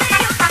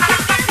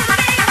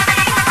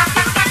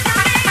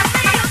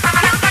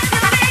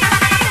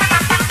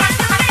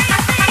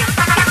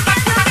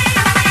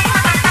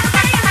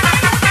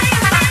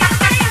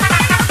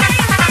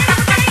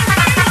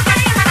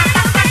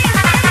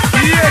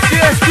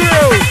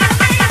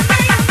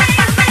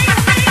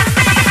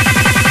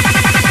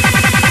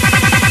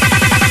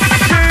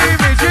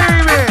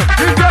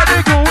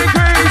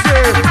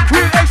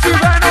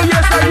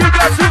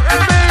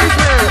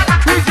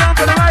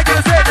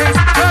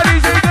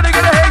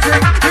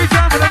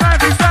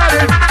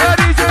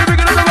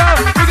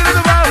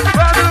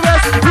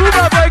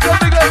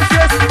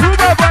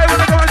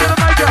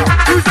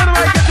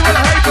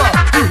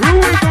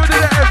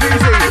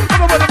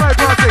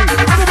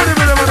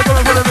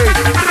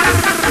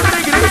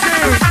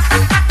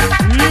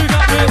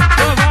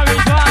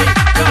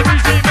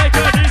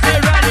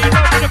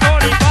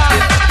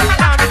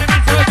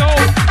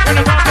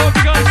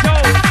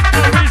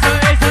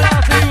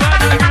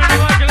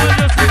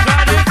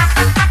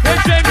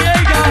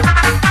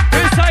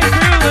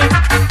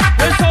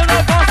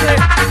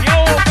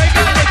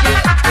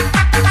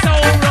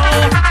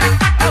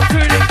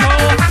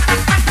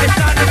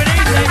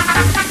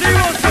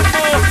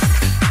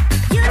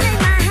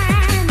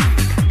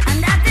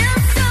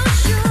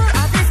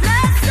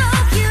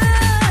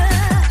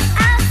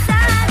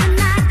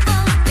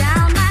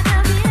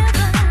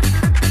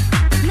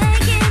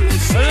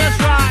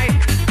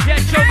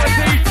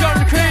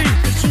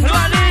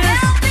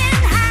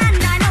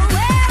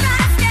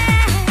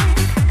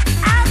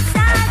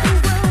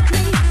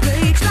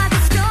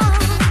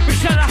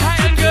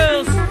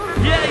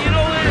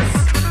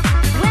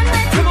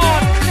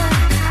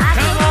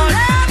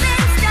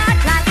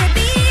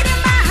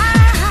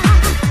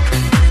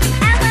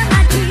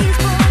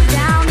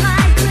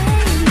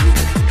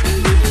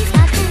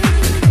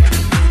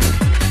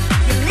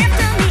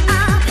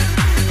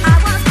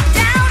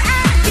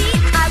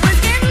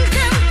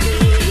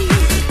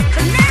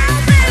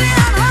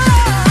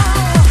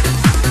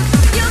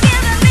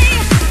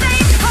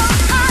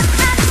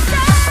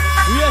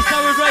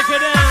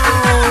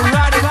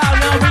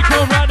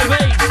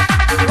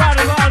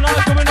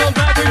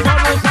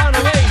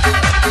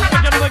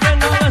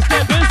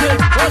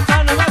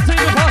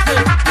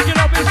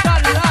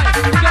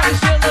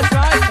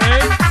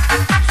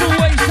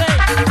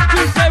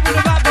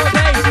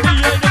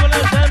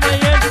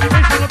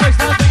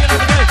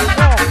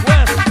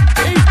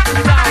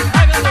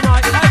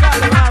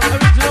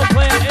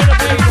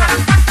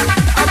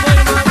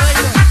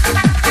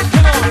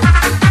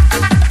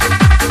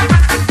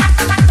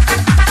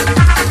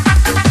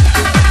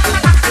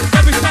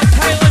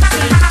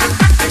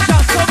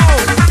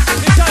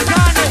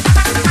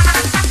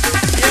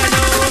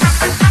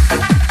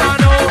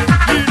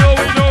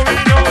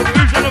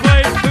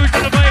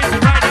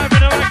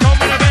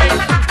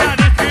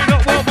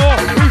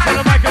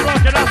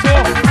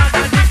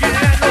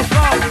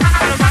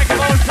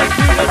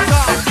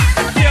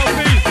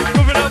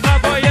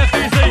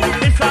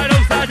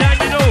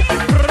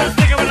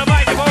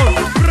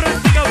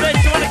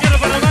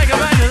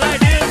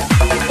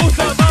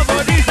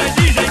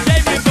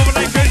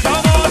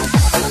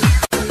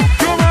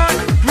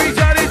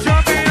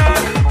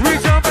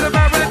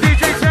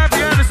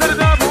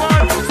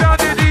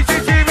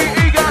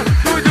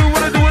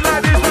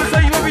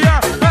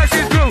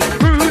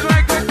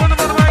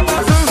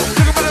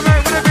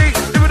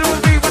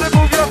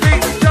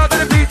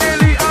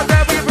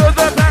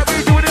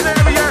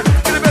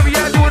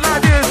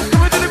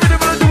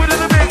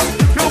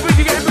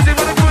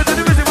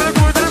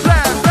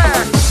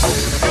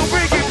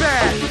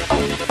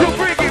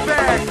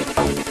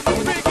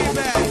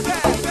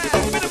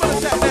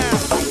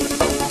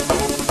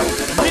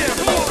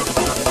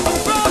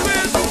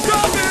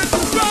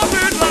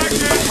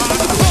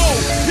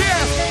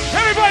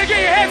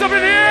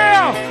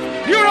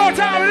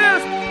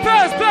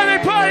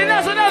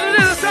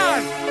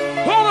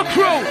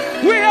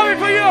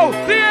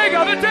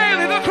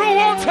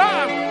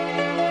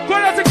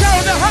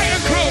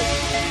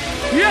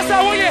 Yes,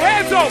 I want your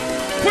hands up.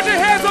 Put your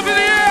hands up in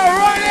the air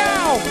right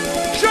now.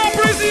 Show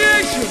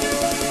appreciation.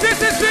 This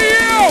is for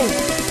you.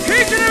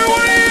 Each and every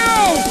one of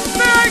you.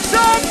 Make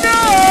some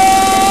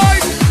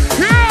noise.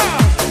 Yeah.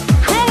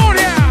 Come on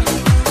here.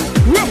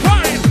 We're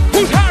fine.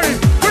 Who's hiring?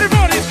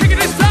 Everybody's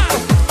kicking this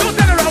style. Don't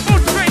stand around.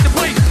 Motivate the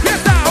place.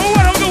 Yes, I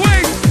went on the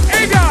way.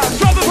 Ega,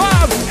 drop the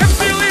vibe.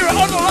 MC Lyra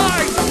on the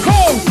line.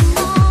 Cold.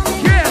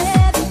 Yes.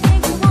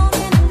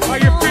 Are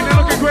you feeling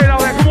looking great out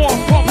there? Come on.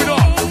 Pop it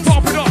up.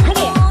 Pop it up. Come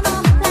on.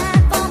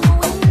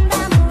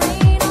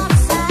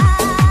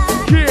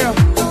 Yeah.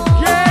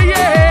 Yeah,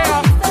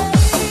 yeah.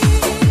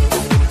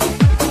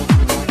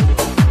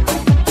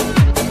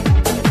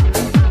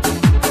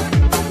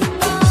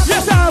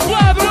 Yes, I'm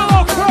live in the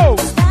local crew.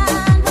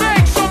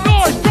 Make some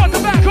noise. Front to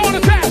back on the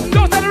tap.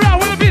 Don't stand around.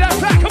 We'll be that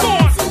fat. Come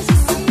on.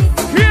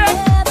 Yeah.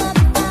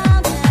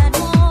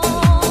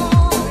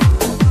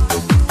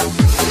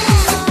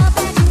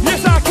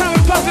 Yes, I come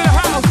and pop to the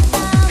house.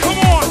 Come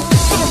on.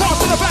 To the front,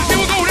 to the back. Here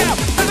we go now.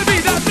 Let the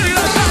beat down. City,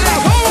 let's shout now.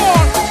 Come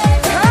on.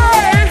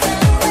 Hey.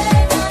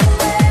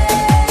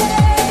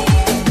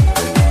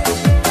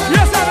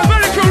 Yes, I'm a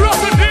very cool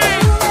Russell D.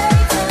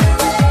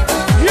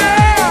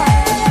 Yeah.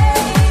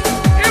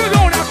 Here we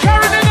go now.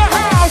 Karen in the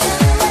house.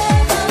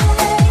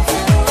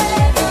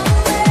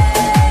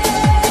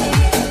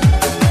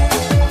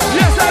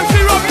 Yes, I'm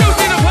Zero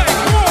Music in the place.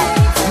 Come on.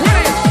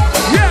 Ready?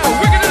 Yeah.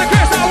 Wicked in the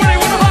crest. Now ready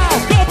with the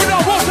house. Go up and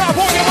down. One time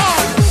on your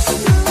mind.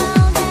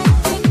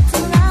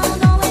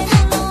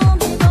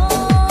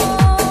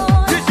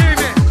 You see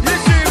me. You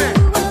see me.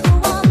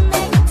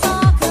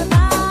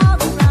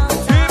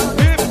 Hip,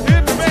 hip,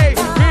 hip, hooray.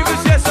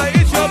 Famous, yes,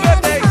 it's your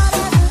birthday.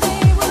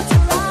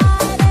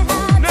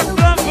 Next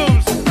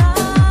Anthems.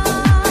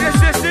 Yes,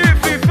 yes, it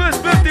for your first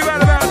birthday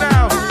right about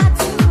now.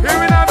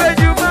 Here in our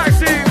venue,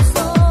 MAXIMES.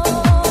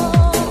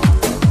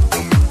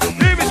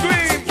 Leave me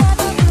scream.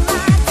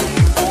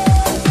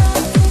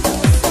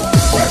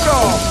 Let's go.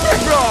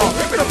 Let's go.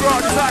 Rip it up, bro.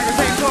 Just like a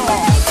same song.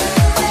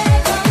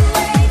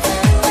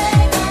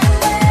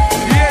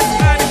 Yes,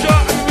 man, it's your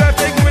happy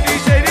birthday. Come and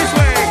DJ this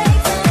way.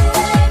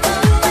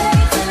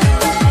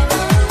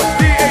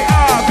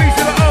 D-A-R, B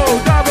to the O,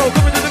 double,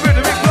 coming to the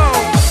rhythm, it's slow.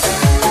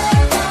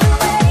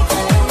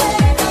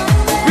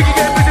 We can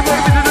get busy, boy,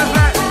 into the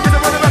flat. Get the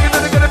motherfucker,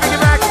 then they're gonna bring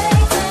it back.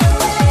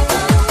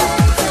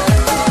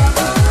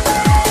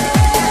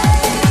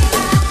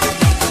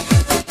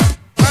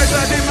 I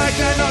did my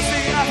cannot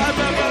see. I have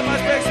done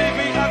much XCV.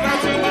 I've had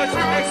too much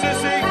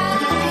ecstasy.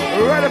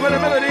 Right up on the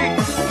melody.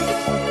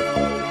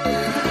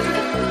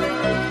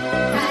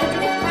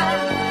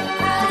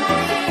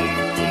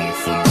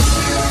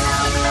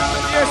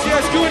 Yes,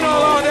 yes, going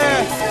all out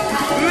there.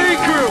 Lee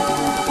crew.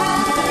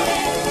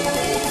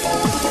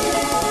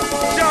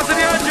 Shout to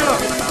the Angela.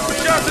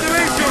 Shout to the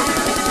Rachel.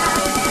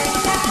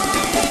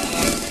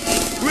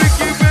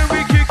 Wicked when we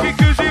kick it,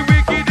 cause you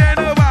wicked and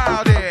a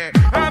wild, yeah.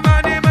 I'm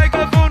on the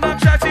microphone, I'm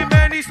chatting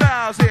many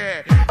styles,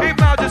 yeah. Ain't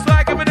loud just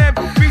like Eminem.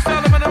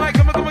 Freestyle on the mic,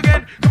 come on, come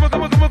again. Come on,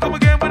 come on, come on, come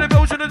again. With a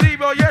motion of the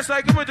D-boy, yes,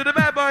 I come into the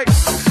bad boy.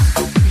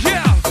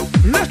 Yeah,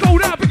 let's go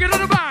now, pick it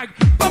on the bag.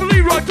 Bobby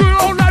Leroy, do it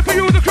all night for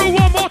you, the crew,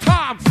 one more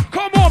time.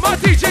 Come on, my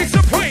DJ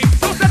Supreme.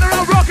 Don't stand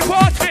around rockin'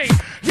 party.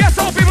 Yes,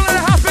 all people in the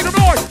house, make a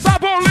noise. Bad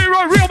boy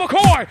Leroy, real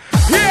McCoy.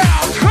 Yeah,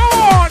 come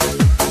on.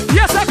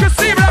 Yes, I can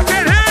see, but I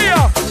can't hear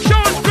you. Show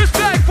us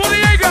respect for the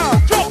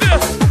Jaeger. Drop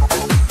this.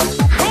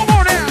 Come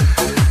on now.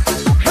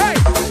 Hey,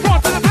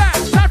 front to the back,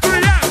 time to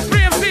react.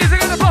 3 MCs are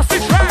gonna bust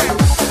this track.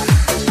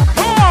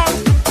 Come on.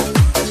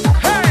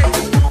 Hey,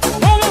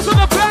 all those in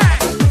the back.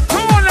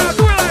 Come on now,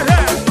 do it like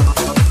that.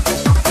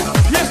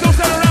 Yes, don't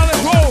stand around,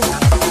 let's roll.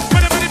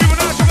 Many people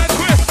know that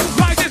twist.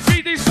 Like this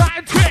beat, these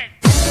satin trick.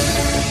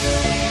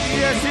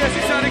 Yes, yes,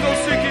 it's time to go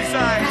sick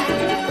inside.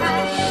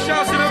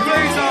 Shouts to the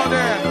blaze out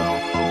there.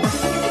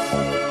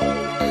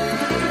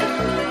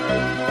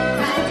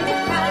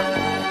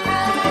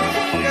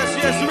 Yes,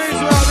 yes,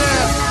 Razor out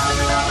there.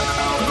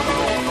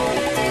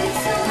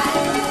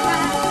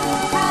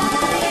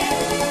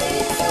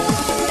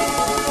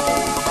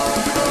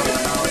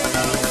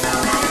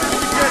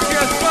 Yes,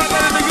 yes,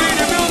 Spotlight in the green,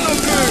 you feel no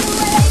good.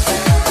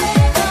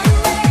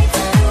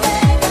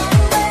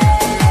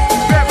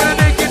 Back with a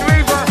naked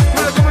raver,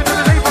 when I come into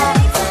the labor.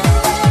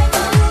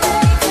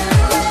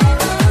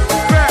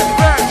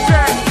 Back,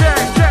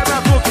 jack, my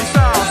bookie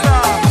style.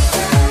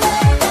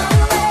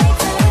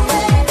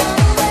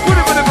 Put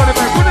it on the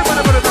back, put it on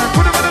the back,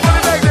 put it on the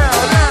back now.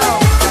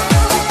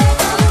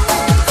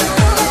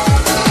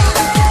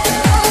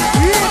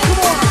 Yeah, come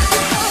on.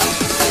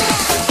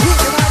 You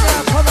can ride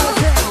down, come out of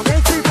town.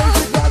 Ain't too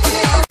crazy, drop it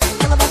down.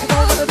 Tell 'em I can go,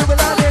 gonna do it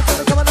out there. So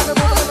they're coming out the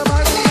bottom of the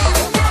mic.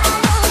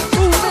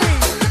 Ooh, me.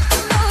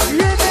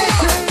 Yeah, man.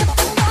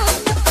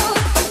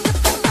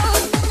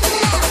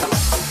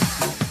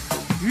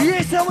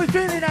 Yes, how we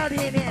feeling out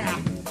here now?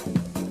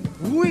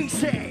 We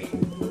say,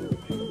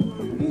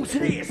 move to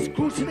this,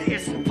 groove to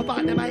this. Pop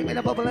out the mic with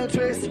a bubble and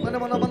twist. When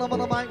I'm on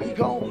the mic, we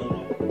go.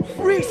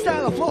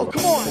 Freestyle the floor,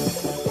 come on.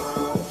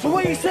 For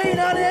what you saying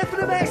out there for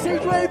the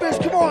backstage ravers,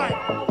 come on.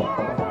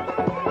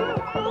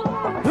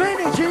 Bring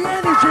it,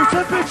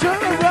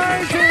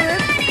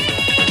 Terrorizing.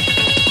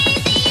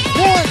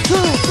 1, 2,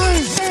 3,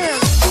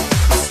 hands.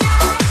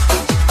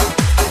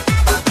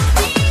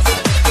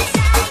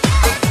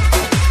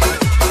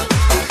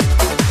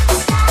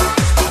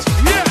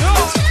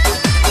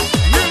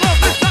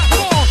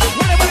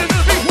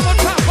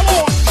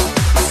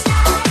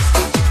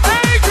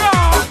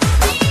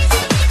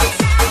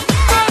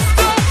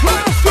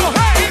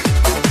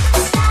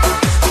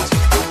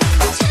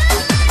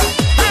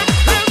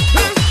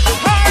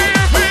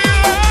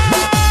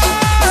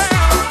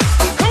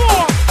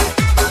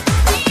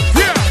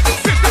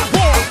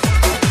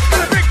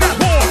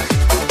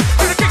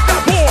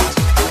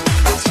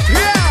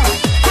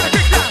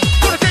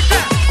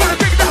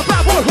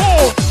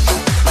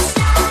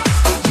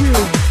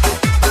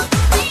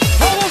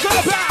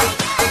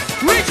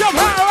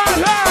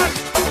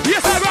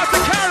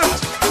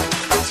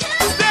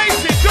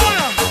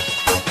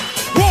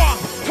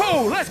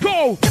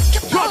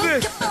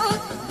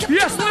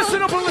 Yes,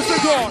 listen up and listen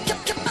good.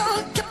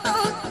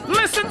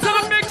 Listen to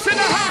the mix in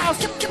the house.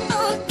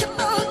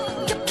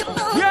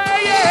 Yeah,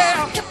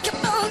 yeah.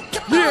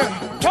 Yeah.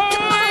 Oh,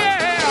 yeah.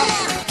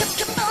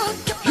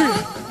 Yeah.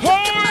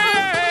 Oh,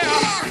 yeah.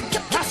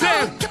 I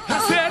said,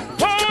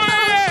 oh,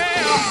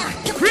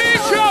 yeah.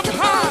 Reach up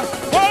high.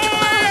 Oh,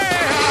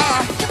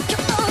 yeah.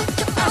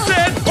 I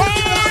said, oh,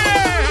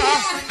 yeah.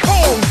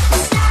 Cold.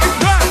 It's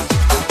hot.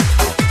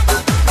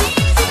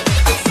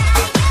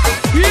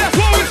 Yes,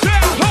 what we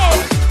said. Cold.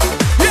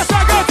 Yes, I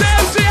got the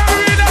MC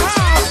Harry in the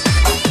house.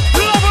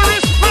 Love and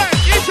respect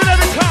each and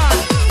every time.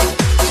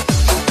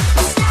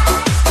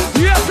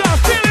 Yes, I'm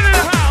feeling in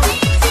the house.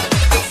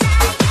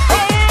 Oh,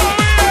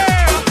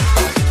 yeah.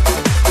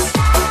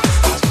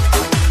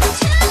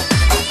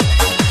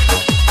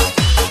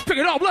 Pick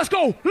it up. Let's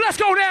go. Let's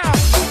go now.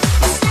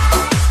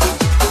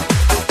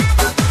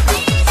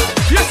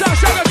 Yes, I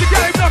shout out to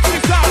Gary Duck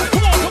inside.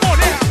 Come on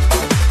now.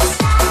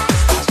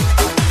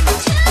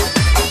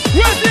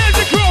 Where's the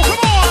engine crew?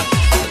 Come on.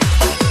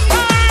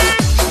 Hey.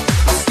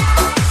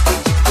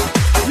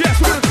 Yes,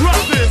 we're gonna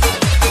drop this.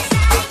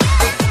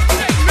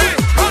 Take me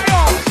high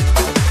on.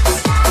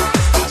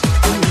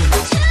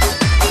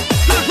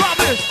 Gonna drop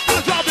this.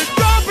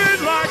 Drop it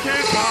like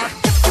it's hot.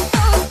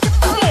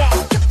 Come on.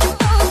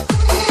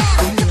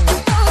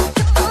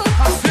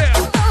 I said,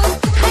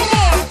 come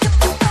on.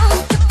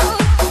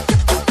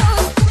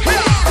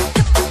 Yeah.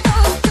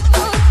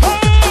 Oh,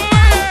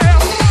 yeah.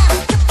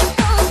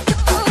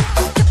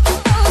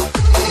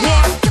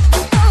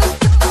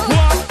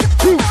 What?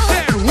 You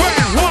said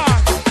when? What?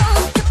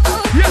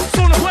 Yes, it's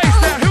on the place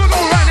now. Here we go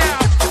right now.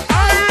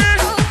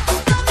 Iris,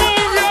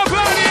 move your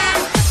body.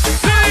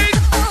 Sing.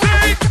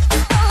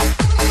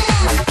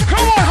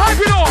 Come on,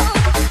 hype it up.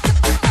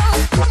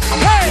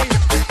 Hey,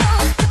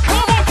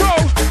 come on, bro.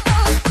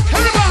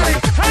 Everybody,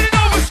 hand it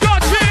over,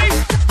 Scott G.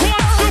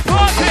 Wants to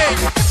party.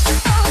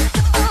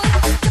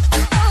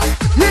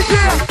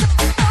 Yeah.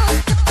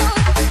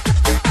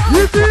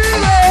 You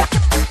feel it?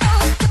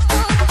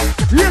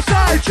 Yes,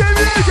 I,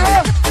 Jimmy.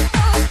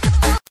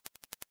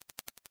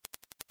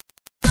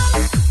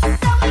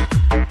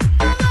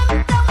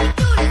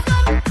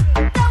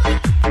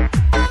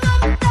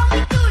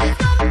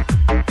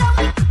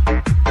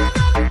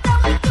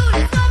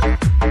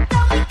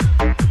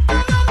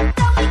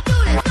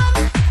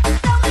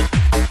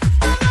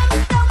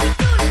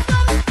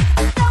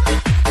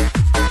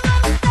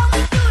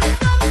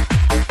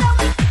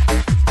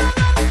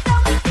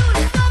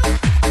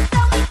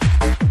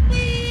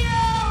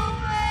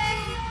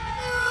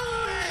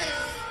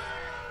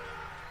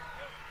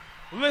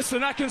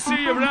 Listen, I can see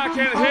you, but I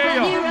can't hear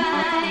you.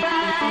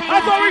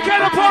 I thought we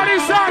got a party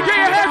song. Get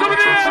your hands over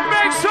there and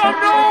make some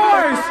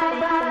noise.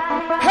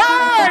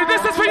 Hey,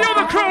 this is for you,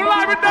 the crew,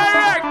 live and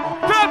direct.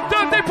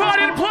 Birthday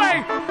party and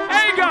play.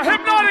 Anger,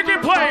 hypnotic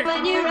and play.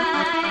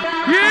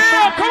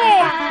 Yeah, come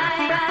on.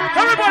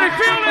 Everybody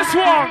feel this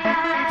one.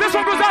 This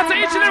one goes out to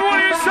each and every one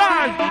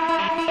inside.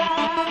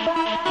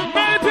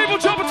 Many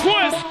people jump and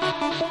twist.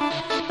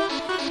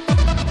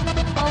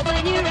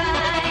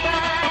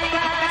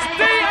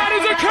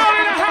 Curl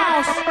in the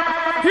house.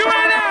 You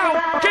right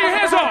now. Get your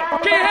hands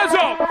up. Get your hands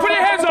up. Put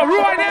your hands up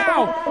right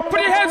now. Put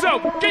your hands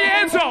up. Get your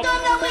hands up.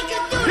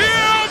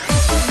 Yeah.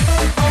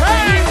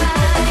 Hey.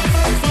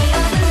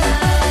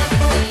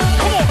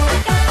 Come on.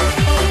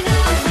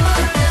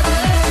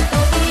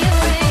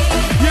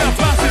 Yeah,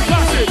 blast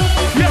it.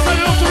 Yes, I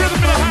love the rhythm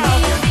in the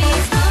house.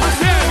 I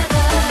said.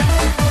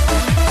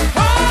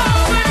 Oh,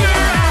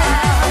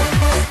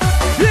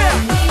 yeah.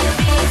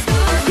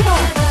 Come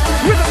on.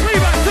 With the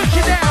Levi, touch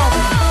you down.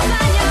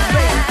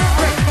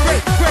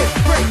 Great.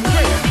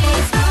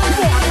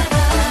 Come on.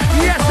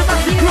 Yes, the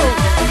Maxi crew.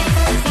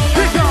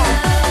 Pick on.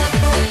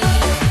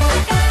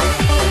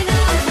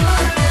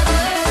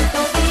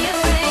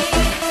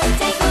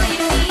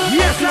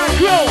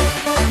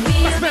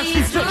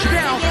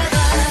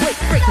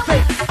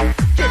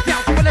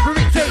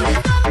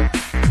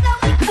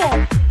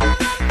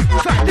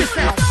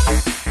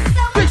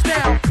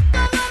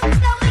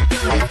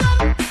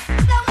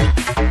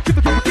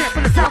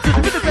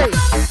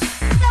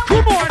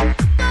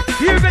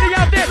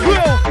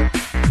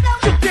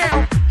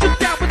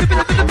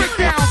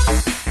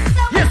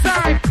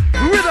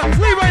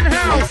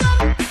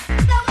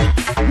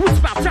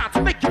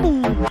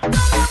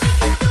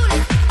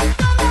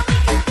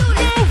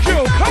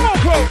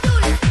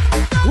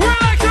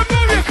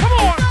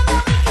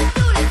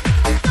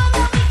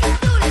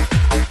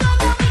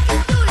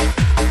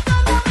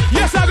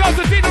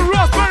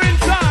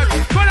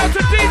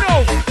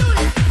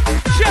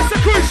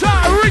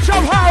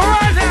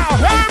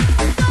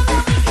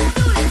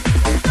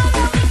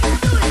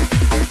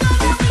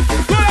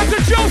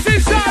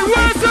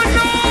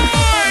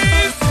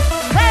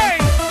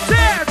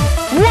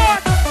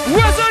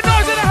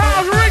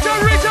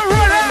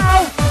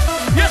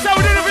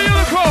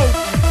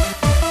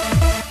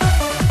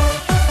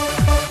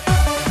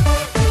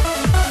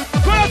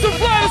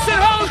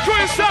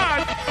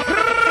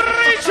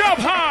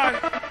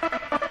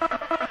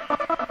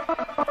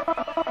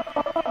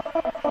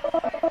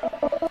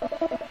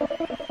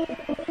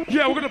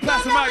 Yeah, we're gonna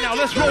pass them out now.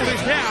 Let's roll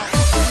this down.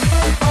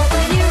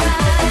 Open your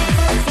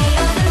eyes, see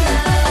all the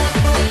love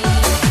in me.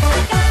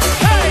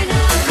 Hey,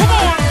 come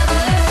on.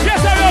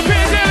 Yes, I'm up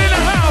here in the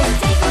house.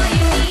 Take all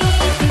you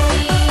need from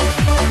me,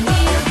 and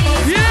we'll be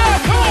Yeah,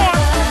 come on.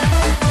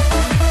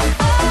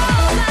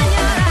 open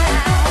your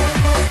eyes.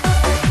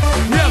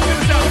 Yeah,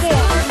 finish out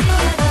more.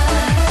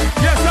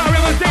 Yes, I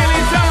remember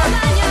daily time.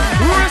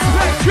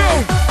 Respect you.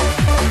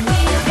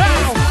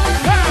 Pow,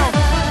 pow,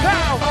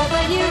 pow.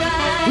 Open your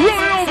eyes.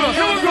 Roll it over.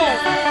 Here we go.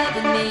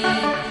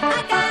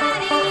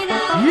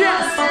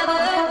 Yes.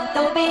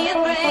 Don't be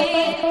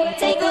afraid.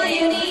 Take all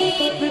you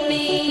need from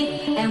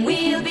me, and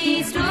we'll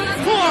be strong.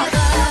 Come on.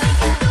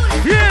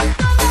 Yeah.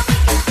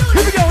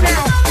 Here we go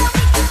now.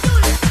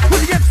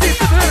 With the MC,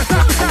 to the left,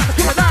 side to side,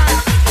 to the line.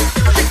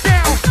 Shake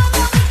down.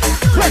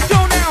 Let's go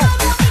now.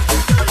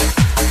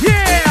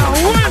 Yeah,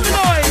 where's the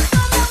noise?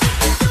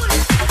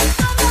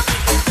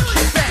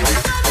 Shake back.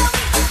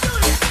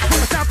 Put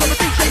the sound from the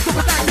DJ, do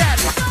it like that.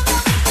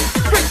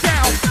 Break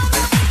down.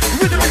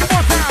 Rhythm it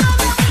one time.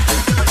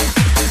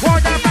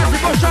 One down,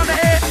 massive push on the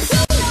head.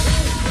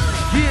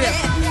 Yeah.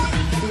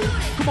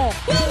 Come on.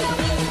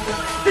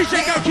 DJ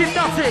go keep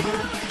nothing.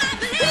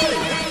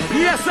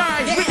 Yes, I,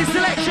 with the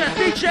selection,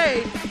 DJ.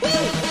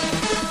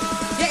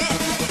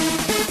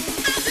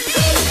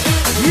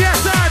 Yes,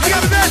 I, we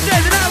got a birthday,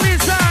 the now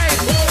inside.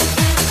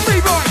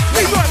 Leroy,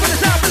 with the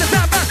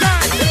sound back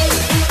side.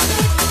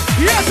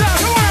 Yes, I,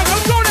 come on,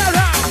 let's go now,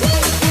 now.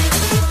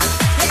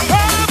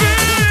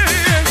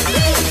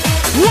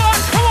 What?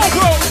 Come on,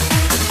 bro.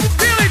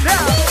 Feel it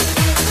now.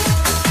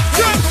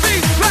 Jump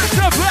seats back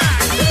to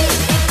back.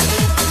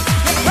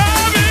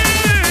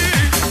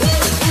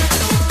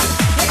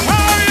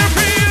 How you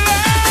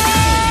feeling?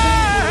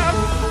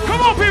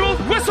 Come on, people.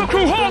 Whistle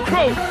crew, whole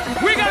crew.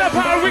 We got the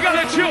power, we got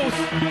the juice.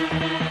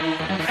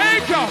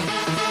 Anchor,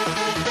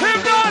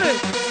 Hypnotic,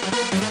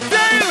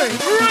 Daily,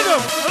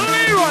 Rhythm,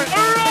 Leroy,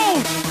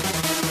 Rose.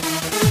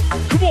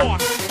 Come on.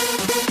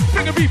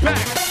 Bring the beat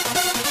back.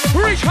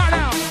 Reach high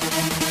now.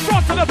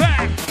 Front to the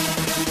back.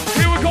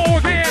 Here we go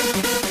again.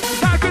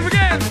 Time to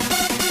begin.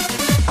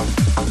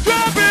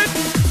 Drop it.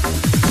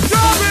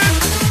 Drop it.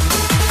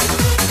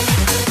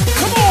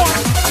 Come on.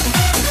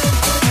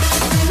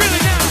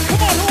 Really now.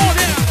 Come on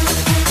now.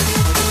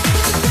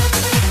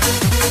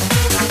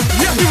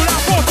 Yeah, people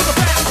out forth to the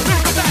back.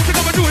 Never come back to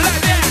come and do it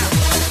like that.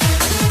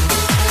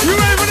 You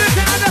ready for this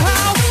down the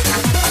house?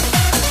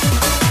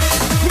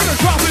 We're gonna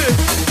drop it.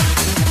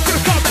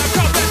 Gonna drop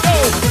that,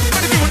 oh.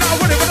 Many people now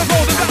running with the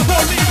roll. There's not a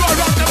roll. Leroy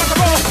rock them on the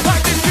roll.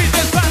 Like this beat,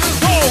 this fast as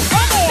cold.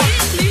 Come on.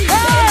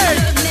 Hey.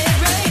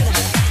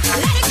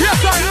 Yes,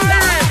 I hear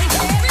it.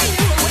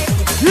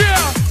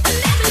 Yeah.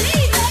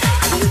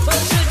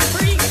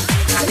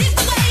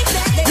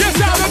 Yes,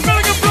 I'm the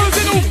Milligan Blues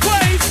in new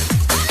place.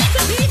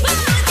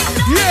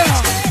 Yeah.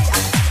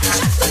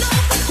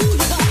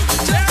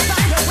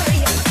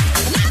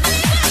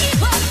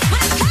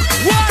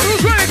 What?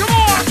 Who's ready? Come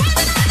on.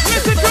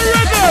 Listen to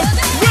rhythm.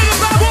 Rhythm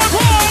by boy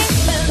Paul.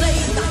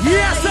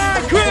 Yes,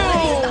 I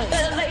cool.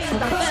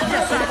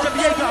 Yes, I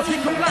Jamaica. We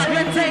comply. We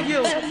entertain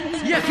you.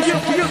 Yeah,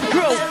 for you, the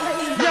crew.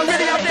 Yeah,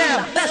 ready out there.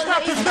 Let's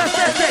rock this first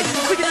Thursday.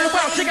 We can do it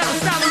well. Check out the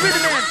style of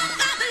rhythm man.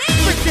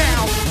 Break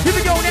down. Here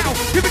we go now.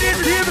 Here we go.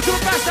 Here we go,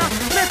 master.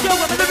 Let's go.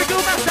 I'm a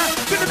lyrical master.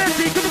 Rhythm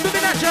MC. Good to be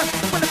natural.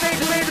 When the bass,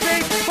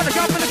 when the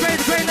come, when the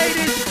great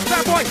ladies.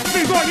 Bad boy,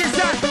 Leroy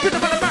inside.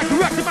 Rhythm on the mic,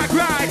 rock the mic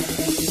ride.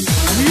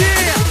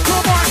 Yeah,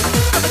 come on.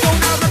 Let me go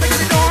now. Let me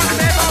get it on. Let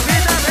me go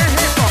hit that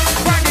hip hop.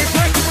 Wind it,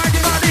 break it, wind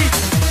your body.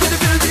 Get the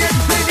middle of the end,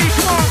 baby.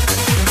 Come on.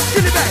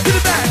 Get it back, get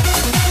it back.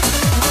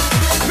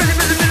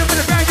 Middle,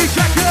 with a brand new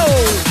track. Go,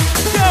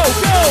 go,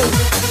 go,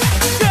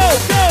 go,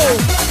 go,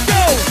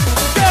 go,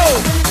 go,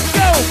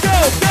 go, go,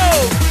 go.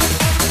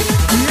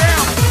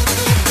 Yeah,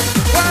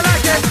 well, I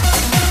like it.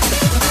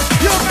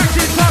 Your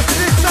Maxim's party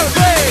is so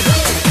big.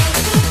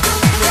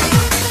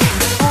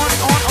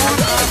 On,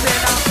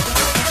 then up.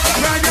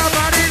 Ride your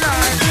body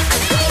line.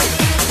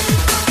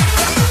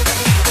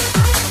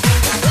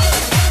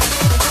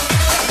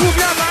 Move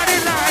your body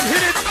line,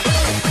 hit it.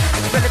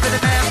 Ready,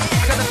 man.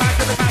 I got the mic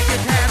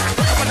in hand.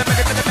 I want to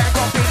ready for the back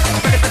on beat.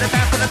 Ready for the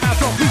man for the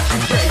mouth on beat.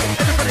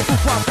 Everybody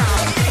move wild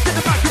down. Get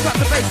the mic, you got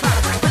the bass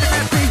line. With the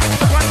man see,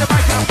 I wind the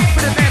mic up.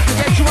 With the man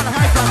create, you want to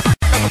hype up.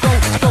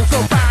 I go so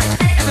fast.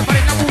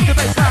 Everybody now move the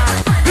bass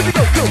line. Here we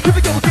go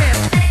again.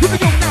 Here we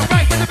go now,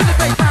 right with the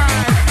bass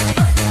line.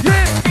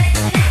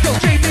 Yeah, yo,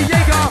 Jamie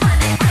Yeager.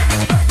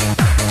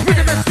 With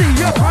the man see,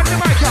 yo, on the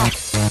mic up.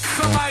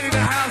 Somebody in the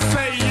house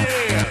say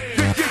yeah.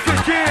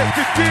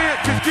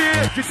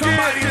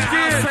 Somebody in the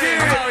house say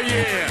hell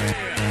yeah.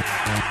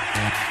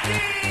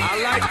 I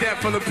like that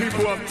for the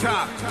people up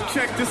top.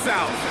 Check this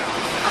out.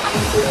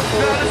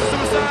 Now this is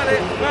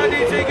Suicide. My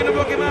DJ gonna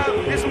rock him out.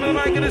 This one the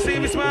mic gonna see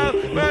me smile.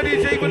 My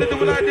DJ gonna do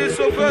it like this.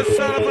 So first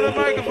sign up for the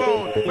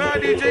microphone. My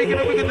DJ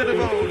gonna wiggle to the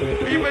phone.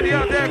 Are you ready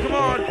out there? Come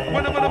on.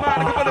 When I'm on the mic,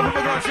 come on, we're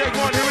gonna check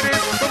one. Here it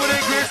is. Come on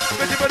in, Chris.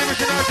 Everybody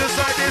mission out just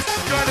like this.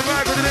 Try to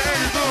ride, go to the end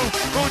of the room.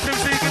 Coach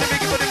MC gonna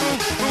make it for the move.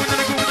 Moving to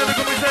the groove,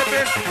 we step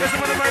this. Yes,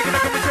 I'm on the mic,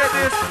 gonna come and check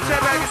this. Step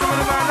back, it's on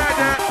the mic.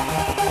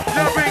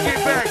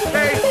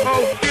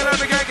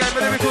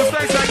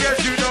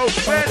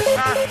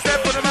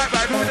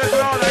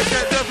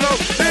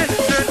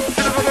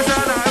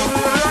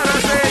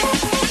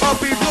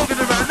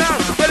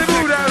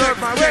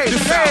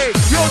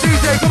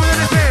 come on in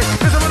this place.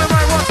 It's on the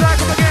mic, one time,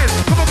 come again.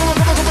 Come on,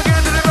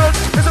 again to the road.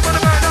 It's on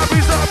the mic, now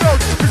please start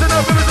approach. It's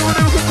enough of it, so we're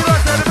never cook for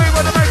lunch. The big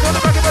on the mic, on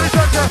the back of the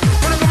structure.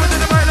 Wanna come into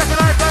the mic like a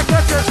life back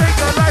toucher. Take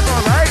the life,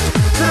 alright?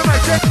 To the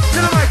mic, check, to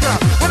the mic now.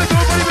 Wanna go,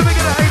 buddy, we make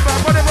it a hype, man.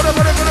 What the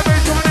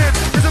bass coming in.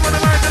 It's on the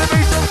mic, to the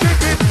bass don't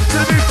kick it. To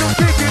the bass don't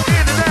kick it,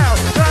 in and out.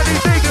 Now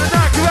these niggas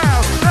knock you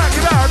out,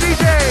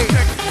 DJ.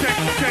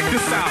 Check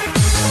this out.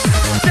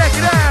 Check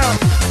it out.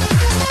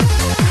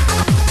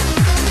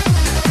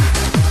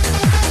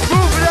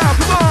 Move it out,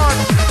 come on.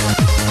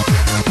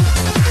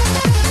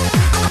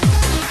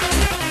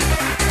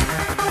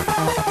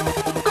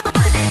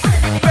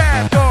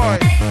 Bad boy,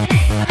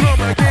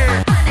 come again.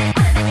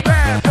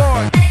 Bad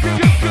boy,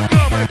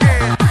 come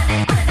again.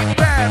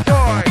 Bad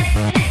boy,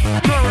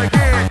 come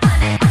again.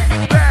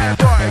 Bad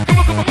boy,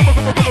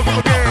 come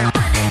again.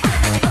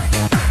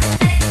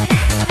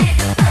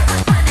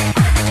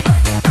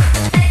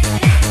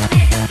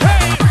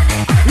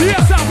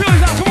 Yes, I feel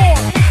that. Come on.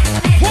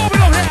 Warm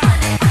it up now.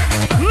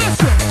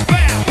 Listen.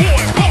 Bad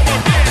boy, come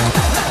again.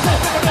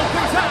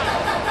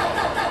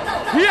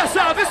 Yes,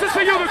 sir. This is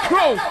for you, the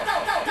crew.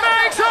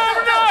 Make some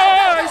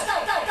noise.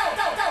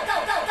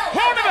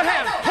 Hold up a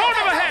hand. Hold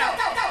up a hand.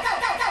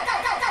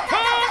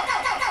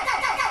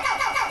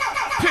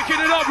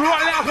 Picking it up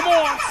right now. Come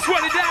on.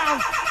 Sweat it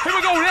down. Here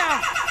we go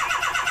now.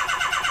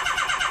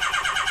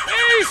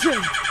 Easy.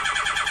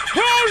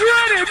 Who's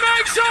ready?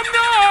 Make some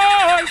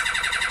noise.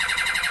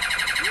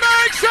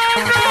 Make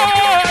some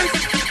noise!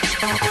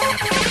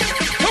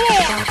 Come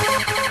on!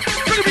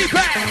 Bring a beat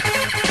back!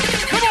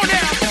 Come on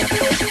now!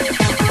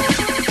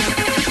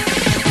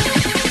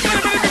 Wait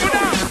a minute, people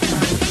now!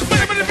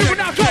 Wait a minute, people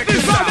now! Drop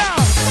this right now!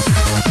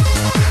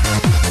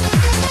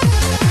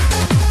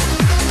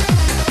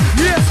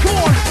 Yes, come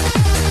on!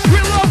 We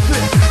love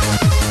this!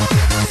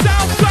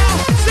 South,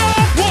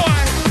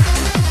 boy!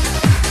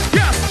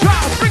 Yes,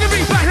 drop! Bring a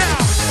beat back now!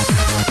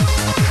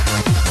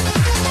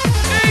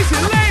 Easy,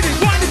 ladies!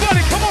 Whiny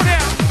buddy, come on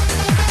now!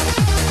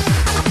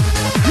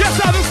 Yes,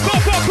 I do go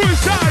for a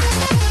cruise time.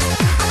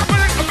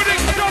 I'm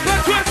gonna drop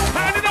that twist,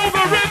 handing over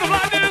a rhythm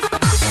like this.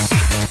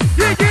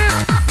 Yeah.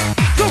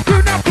 So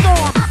good now, come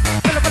on.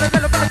 Bella, go.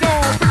 Bella,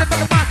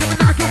 back,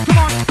 come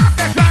on.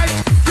 That's right.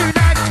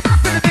 Tonight,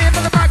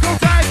 Bella, back, go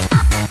tight.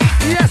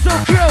 Yeah, so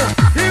cool.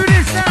 Here it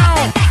is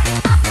now.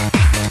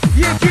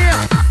 Yeah.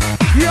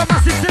 Your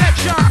massive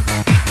selection.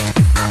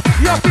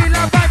 Your feel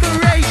of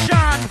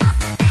vibration.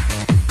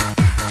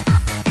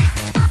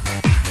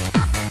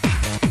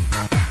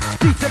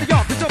 Beat to the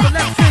up, it's over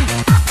left feet.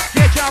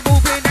 Get y'all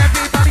moving,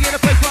 everybody in the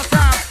place one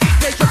time.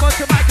 Take your bunch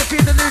of mic and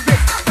feel the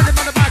lyrics. Put them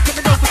on the mic,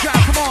 coming over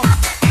drive, come on.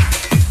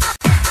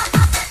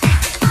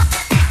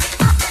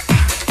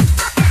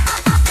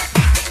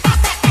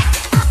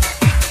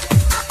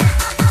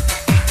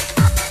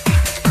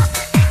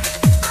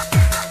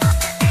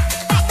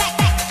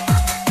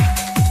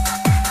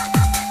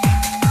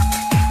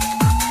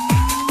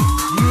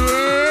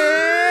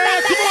 Yeah,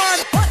 come on.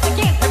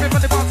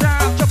 Everybody one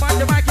time, jump on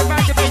the mic and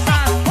back the bass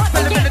line.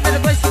 Fill them in the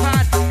place you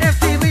find.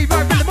 MC lead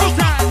right for the most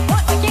time.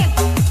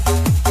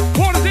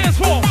 On the dance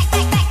floor.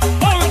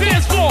 On the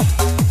dance floor.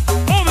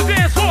 On the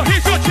dance floor.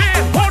 Here's your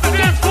chance. On the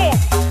dance floor.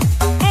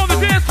 On the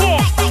dance floor.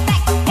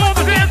 On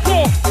the dance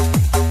floor.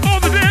 On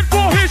the dance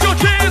floor. Here's your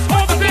chance.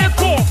 On the dance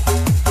floor.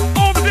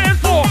 On the dance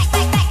floor.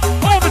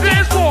 On the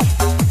dance floor.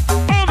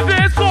 On the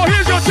dance floor.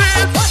 Here's your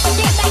chance.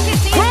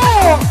 Come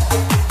on.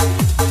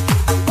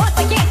 Once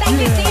again, that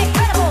is the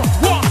incredible.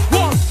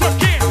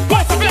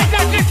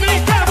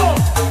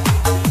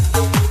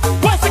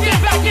 Once again,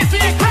 back is the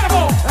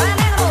incredible.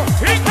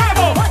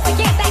 Incredible.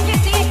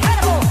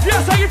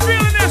 Yes, how you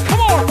feeling this?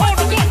 Come on.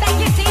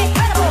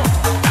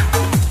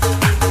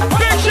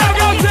 Big shout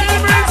out to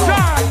every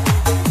inside.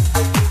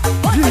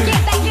 Once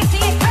again, back is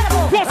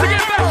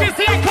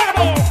the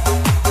incredible.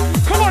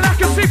 Come on, I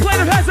can see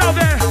plenty of heads out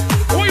there.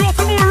 I want you all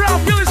to move around,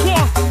 feel this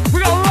one. We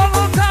got a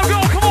long time to go.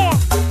 Come on.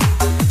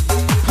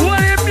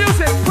 Plenty of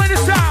music, plenty of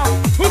sound.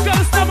 Who's got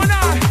this number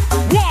 9?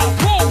 1,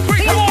 2,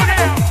 3, come on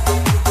now.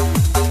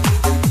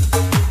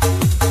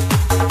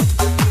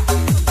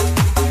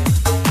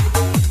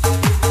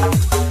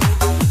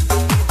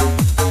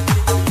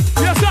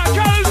 Yes, I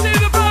can't see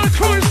the ball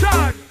crew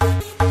inside.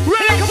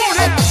 Ready? Come on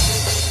now.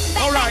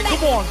 All right,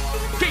 come on.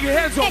 Get your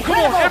hands up. Come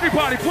on,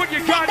 everybody. Put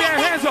your goddamn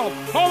hands up.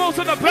 Almost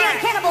in the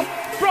back.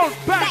 Front,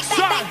 back,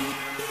 side.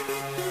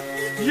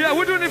 Yeah,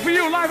 we're doing it for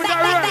you, live and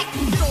direct.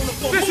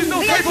 This is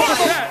no tape on the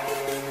set.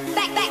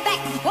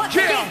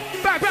 Yeah,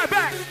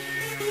 back.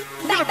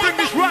 We're gonna bring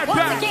this right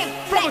back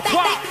from the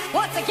top.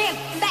 Once again,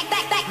 back.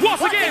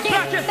 Once again,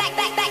 back in.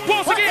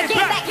 Once again,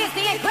 back. is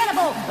the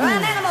incredible.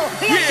 An animal,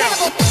 the Yeah.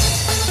 incredible.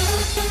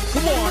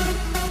 Come on.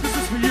 This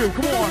is for you.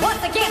 Come on.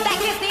 Once again,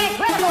 back is the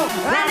incredible.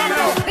 An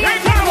animal, the Incredible.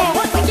 incredible.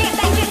 Once again,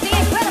 back is the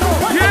incredible.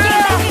 Once Yeah.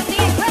 again, back is the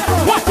incredible.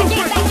 What's Once the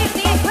again, back is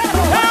the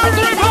incredible.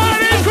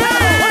 Everybody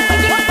scream!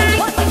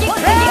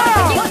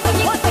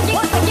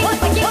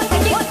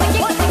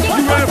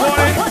 You ready, boy?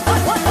 Put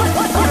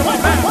 'em up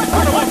back.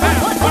 Put 'em up back.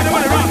 Put 'em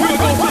on the rock. We're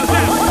gonna go for the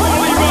dance.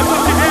 All you guys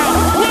up together.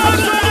 1,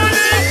 2,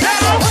 3,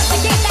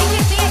 4.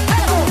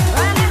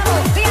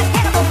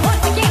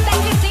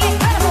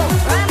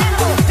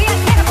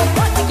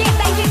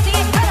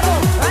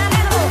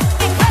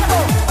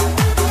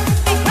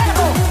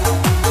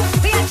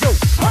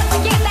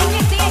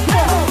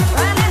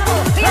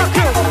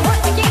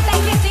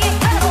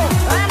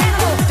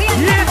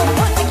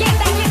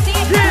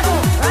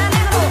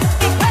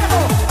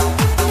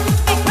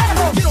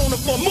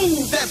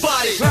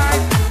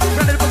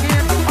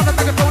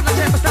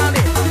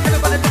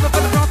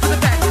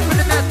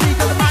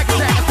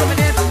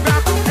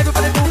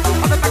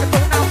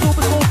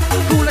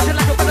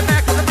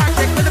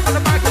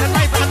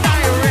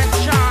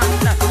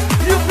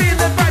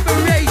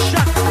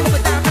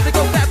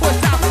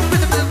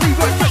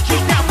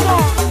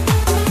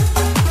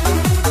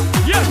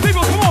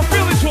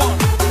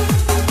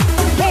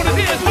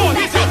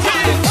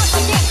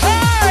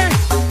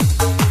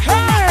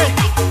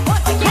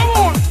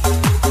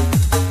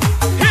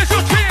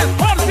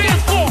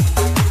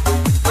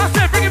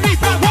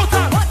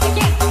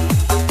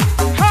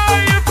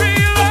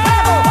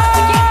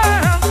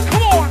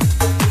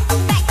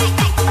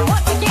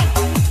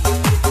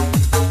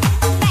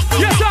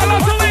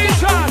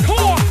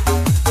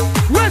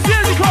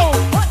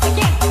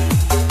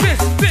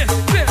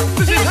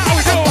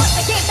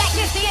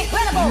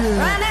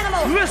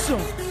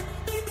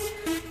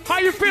 anthem. How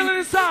you feeling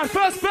inside?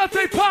 First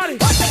birthday party.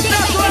 Once again,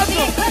 National back, it's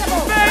the anthem.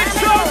 incredible. Make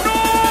some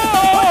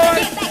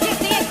noise. Once again, back, it's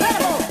the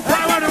incredible.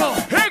 Incredible.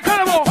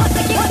 Incredible. Once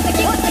again, once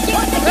again, once again,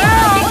 once again,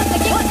 Yeah. once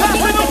again, once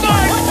Passing again, the once mic.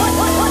 again.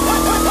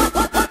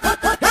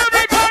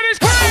 Everybody's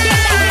Once again, crazy.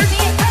 back, it's the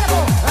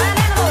incredible. Rhyme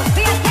animal,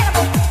 the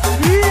incredible.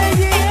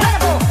 Yeah, yeah.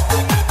 Incredible.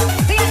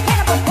 The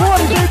incredible.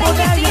 Once again, people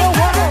back, now, it's the you know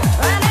what? incredible.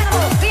 Rhyme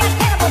animal, the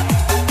incredible.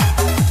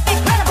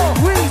 Incredible.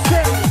 We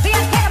say, The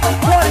incredible.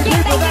 Party Once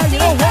again, people back, now, it's you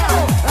the know what?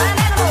 incredible. Rhyme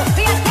animal,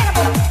 the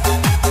incredible.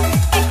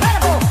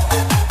 Incredible.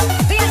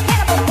 The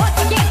incredible. Once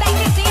again, back,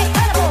 it's the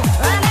incredible.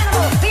 Rhyme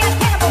animal, the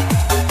incredible.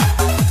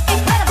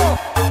 Incredible.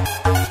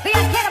 The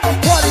incredible.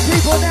 party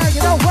people now,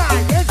 you know why?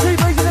 MC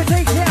raising the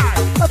take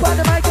high. Up on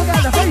the mic, I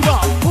got the favor.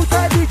 Who's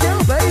trying to do,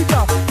 baby?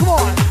 Come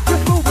on,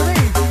 just move your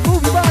knees.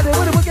 Move your body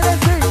with a wicked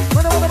MC.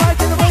 When I'm on the mic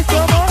in the race,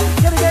 come on.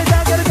 Gotta get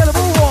down, gotta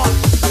move on.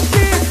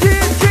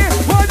 Cheer.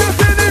 One, two,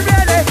 three,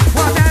 ready.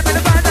 One time in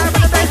the back, time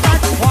in the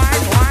baseline. One.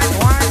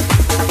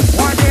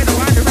 One in the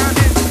one around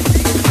it.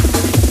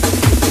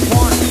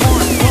 One.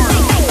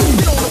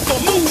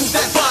 Move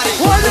that body.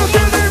 One,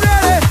 two, three,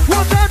 ready.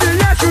 One time to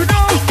let you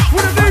know.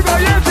 When the big boy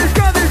MC's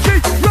got this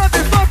cheat, run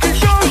this fucking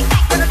show.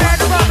 And the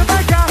band about the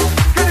mic out.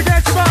 Gonna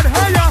get you about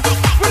higher.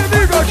 When the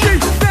big boy cheat,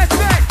 back to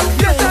back.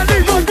 Yes, I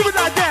need one. Do it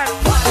like that.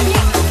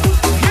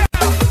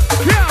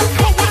 Yeah,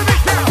 come on,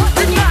 big town.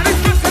 Big man,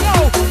 it's good to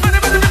know. And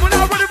if the people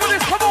now ready for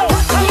this, come on.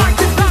 I like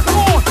this, not come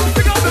on.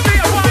 We got the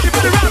beat, why you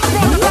better rock the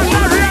front, the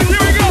back,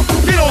 here we go.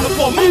 Get on the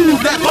floor,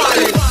 move that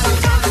body.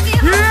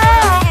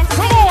 Yeah,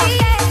 come on.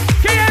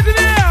 Get your hands in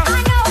the air.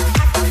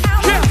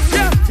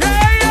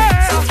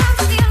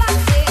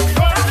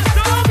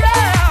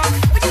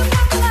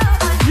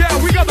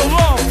 Yeah, we got the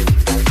love.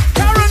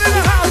 Karen in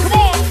the house, come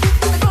on.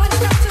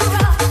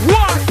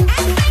 What?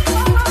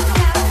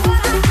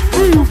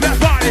 Move that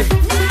body.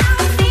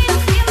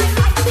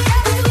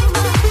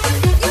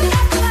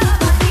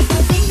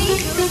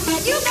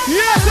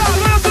 Yes, I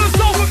love the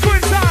soul for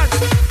Quinton.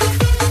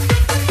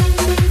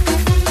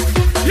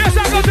 Yes,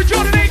 I got the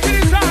Jordan 18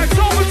 inside.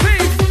 Soul for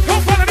team.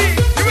 Come follow me.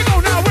 Here we go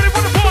now. Ready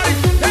for the party.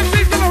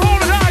 MC's gonna roll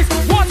the dice.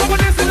 One someone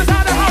this in the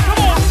side of the house.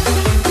 Come on.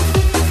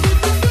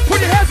 Put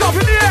your hands up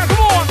in the air.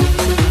 Come on.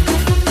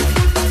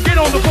 Get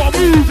on the floor.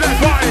 Move that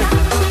body.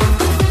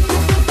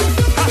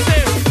 I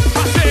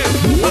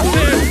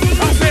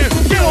said.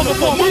 Get on the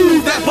floor.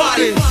 Move that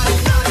body.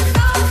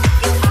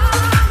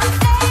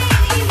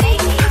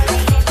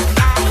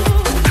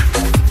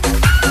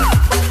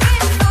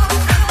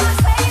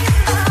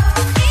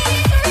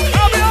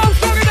 I'll be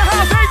Armstrong in the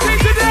house. 18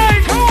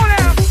 today. Come on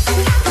now.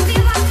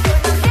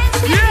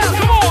 Yeah,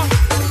 come on.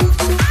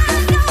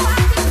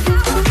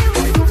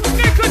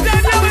 Nick and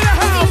Danielle in the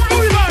house.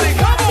 Everybody,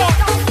 come on.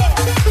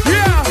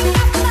 Yeah.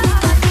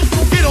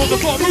 Get on the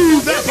floor.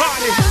 Move that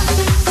body.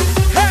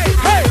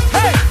 Hey.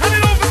 Hand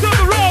it over to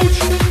the roach.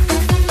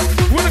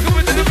 Wanna come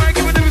into the mic,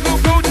 give it to his own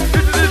coach.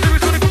 This is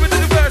wanna come into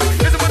the verse.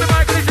 This is when the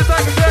mic is just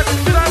like a verse.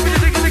 Did I be the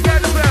thing in the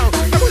cat as well?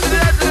 I put it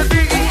out to the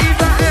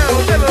D-E-E-L.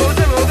 Devil,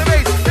 the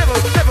bass. Devil,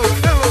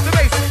 the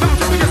bass. Double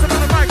triple, yes, I'm on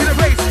the mic in the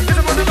race. Yes,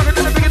 I'm on the mic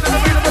in the biggest of the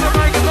beat. I'm on the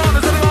mic is on.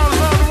 Instead of all,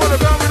 I wanna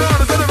bang it on.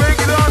 Instead of ring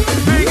it on.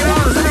 Ring it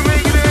on. Instead of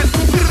ring it in.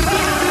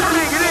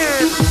 Ring it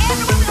in.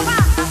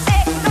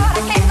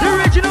 The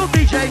original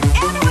DJ,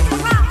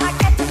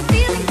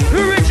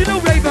 original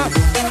raver,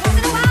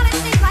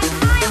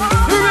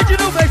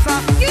 original baser.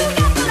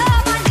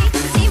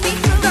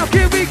 Now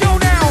here we go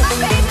now.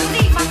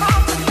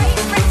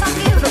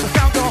 Put up the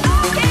sound on.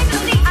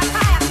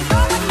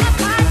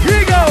 Here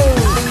we go.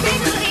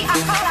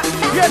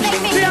 Yes,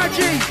 B.I.G.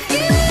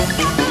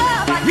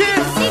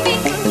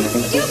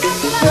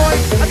 Boy,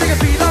 I think it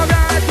feels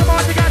alright. Come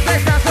on, you got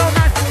sex, that's so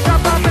nice.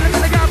 Jump up in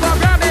the gun, ball,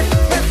 grab it.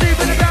 Let's see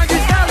when the ground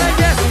gets down like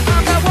yes.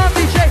 I'm that one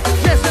DJ.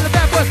 Yes, and the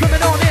bad boys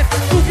coming on in.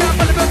 Move your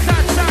money from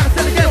side to side.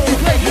 Until it gets too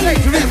late. You're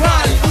late to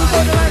rewind. Who's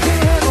on the mic and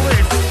handle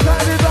it? Try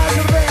to rock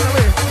and handle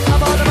it.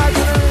 I'm on the mic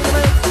and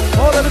handle it.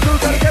 All of the crew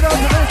gotta get on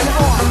to this. Come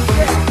on.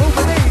 Yeah, move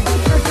the knee.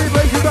 Let's see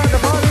where you got the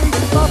party.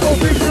 My whole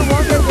feature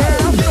won't get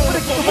down. You know what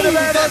it's for the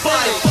bad That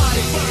body.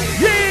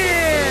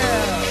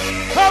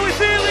 Yeah! How we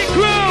feeling,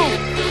 crew?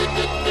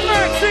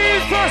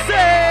 Maxime's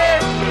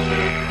process!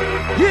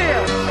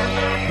 Yeah,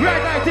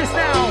 right like this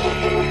now.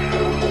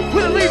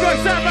 With a Leroy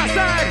side by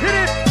side, hit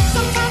it.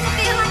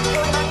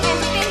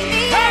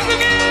 Hands in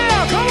the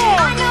air! Come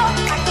on!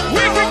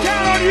 We can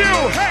count on you!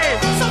 Hey!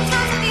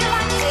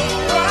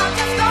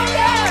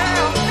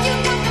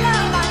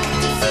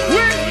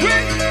 Win!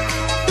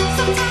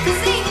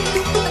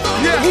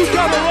 Yeah, who's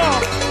got the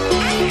love?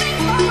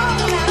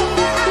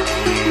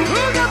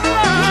 Who got the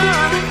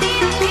love?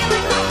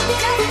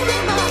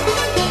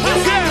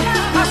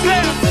 I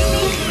said!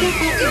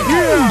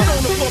 Yeah.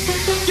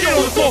 Get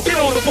on the floor! Get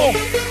on the floor!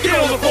 Get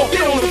on the floor!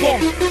 Get on the floor!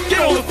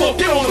 Get on the floor!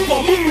 Get on the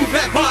floor! Move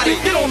that body!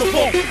 Get on the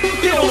floor!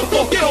 Get on the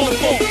floor! Get on the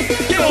floor!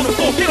 Get on the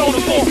floor! Get on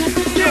the floor!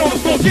 Get on the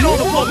floor! Get on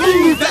the floor!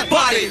 Move that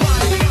body!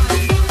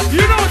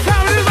 You know what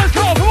time it is? Let's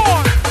go! Come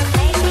on!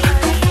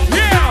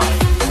 Yeah!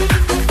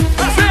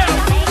 That's it!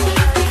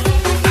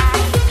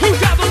 Who's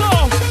got the love?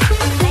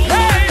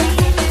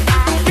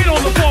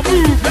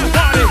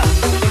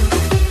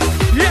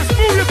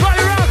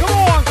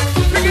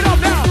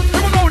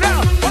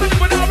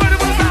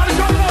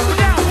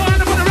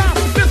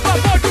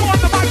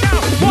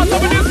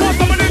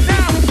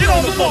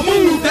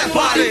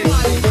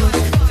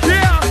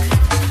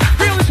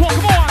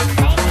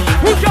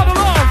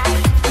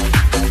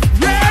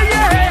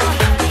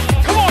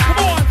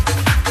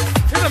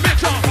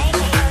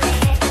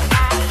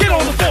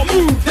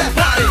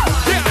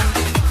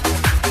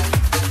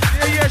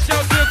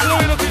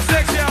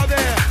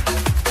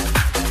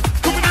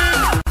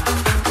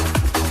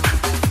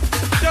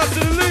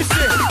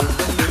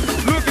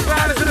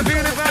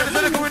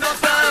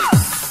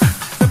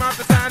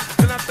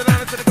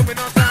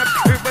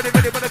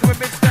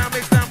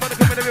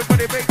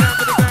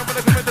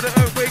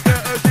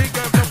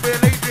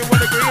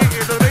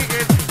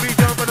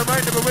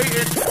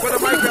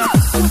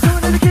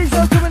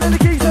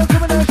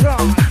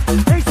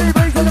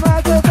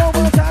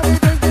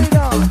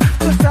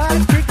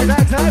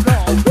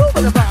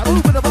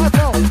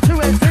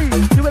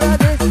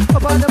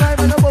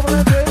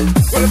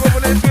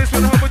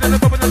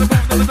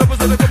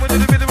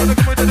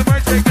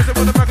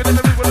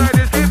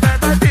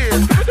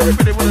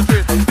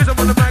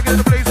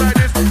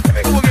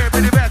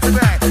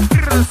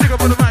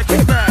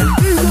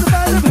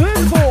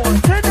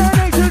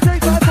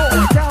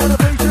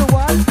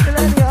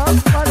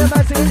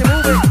 you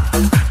move it.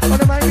 On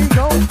the mic we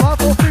go, 5,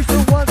 4, 3,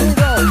 2, 1, 0.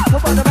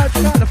 Come on the mic,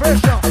 you got the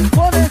first shot.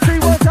 1 and 3,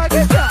 1, I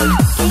get ya.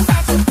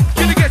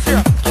 Gonna get you.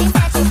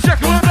 Check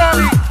it out,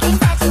 Donnie.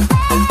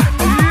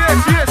 Yes,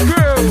 yes,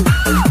 crew.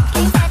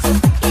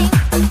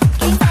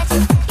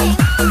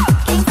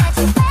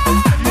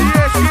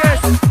 Yes, yes.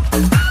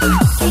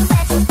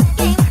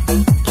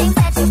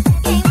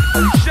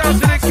 Shout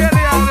to the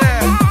Kelly out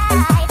there.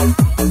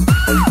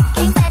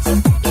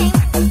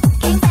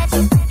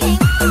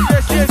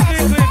 Yes, yes,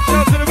 England.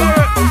 Shout to the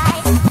Barrett.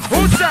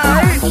 Who's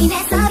side?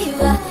 Funkiness of you,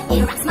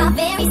 it rocks my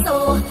very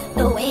soul.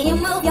 The way you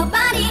move your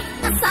body,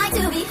 a sight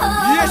to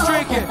behold. Yes,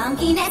 drink it. The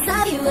funkiness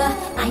of you,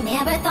 I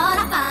never thought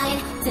I'd find.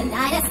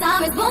 Tonight a star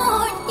is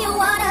born, you're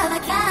one of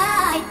a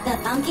kind. The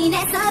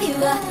funkiness of you,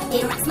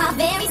 it rocks my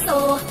very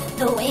soul.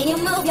 The way you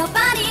move your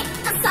body,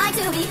 a sight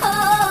to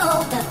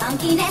behold. The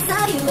funkiness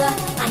of you,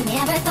 I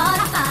never thought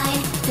I'd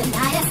find.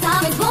 Tonight a star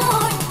is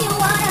born, you're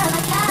one of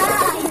a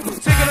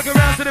kind. Take a look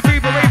around to the people.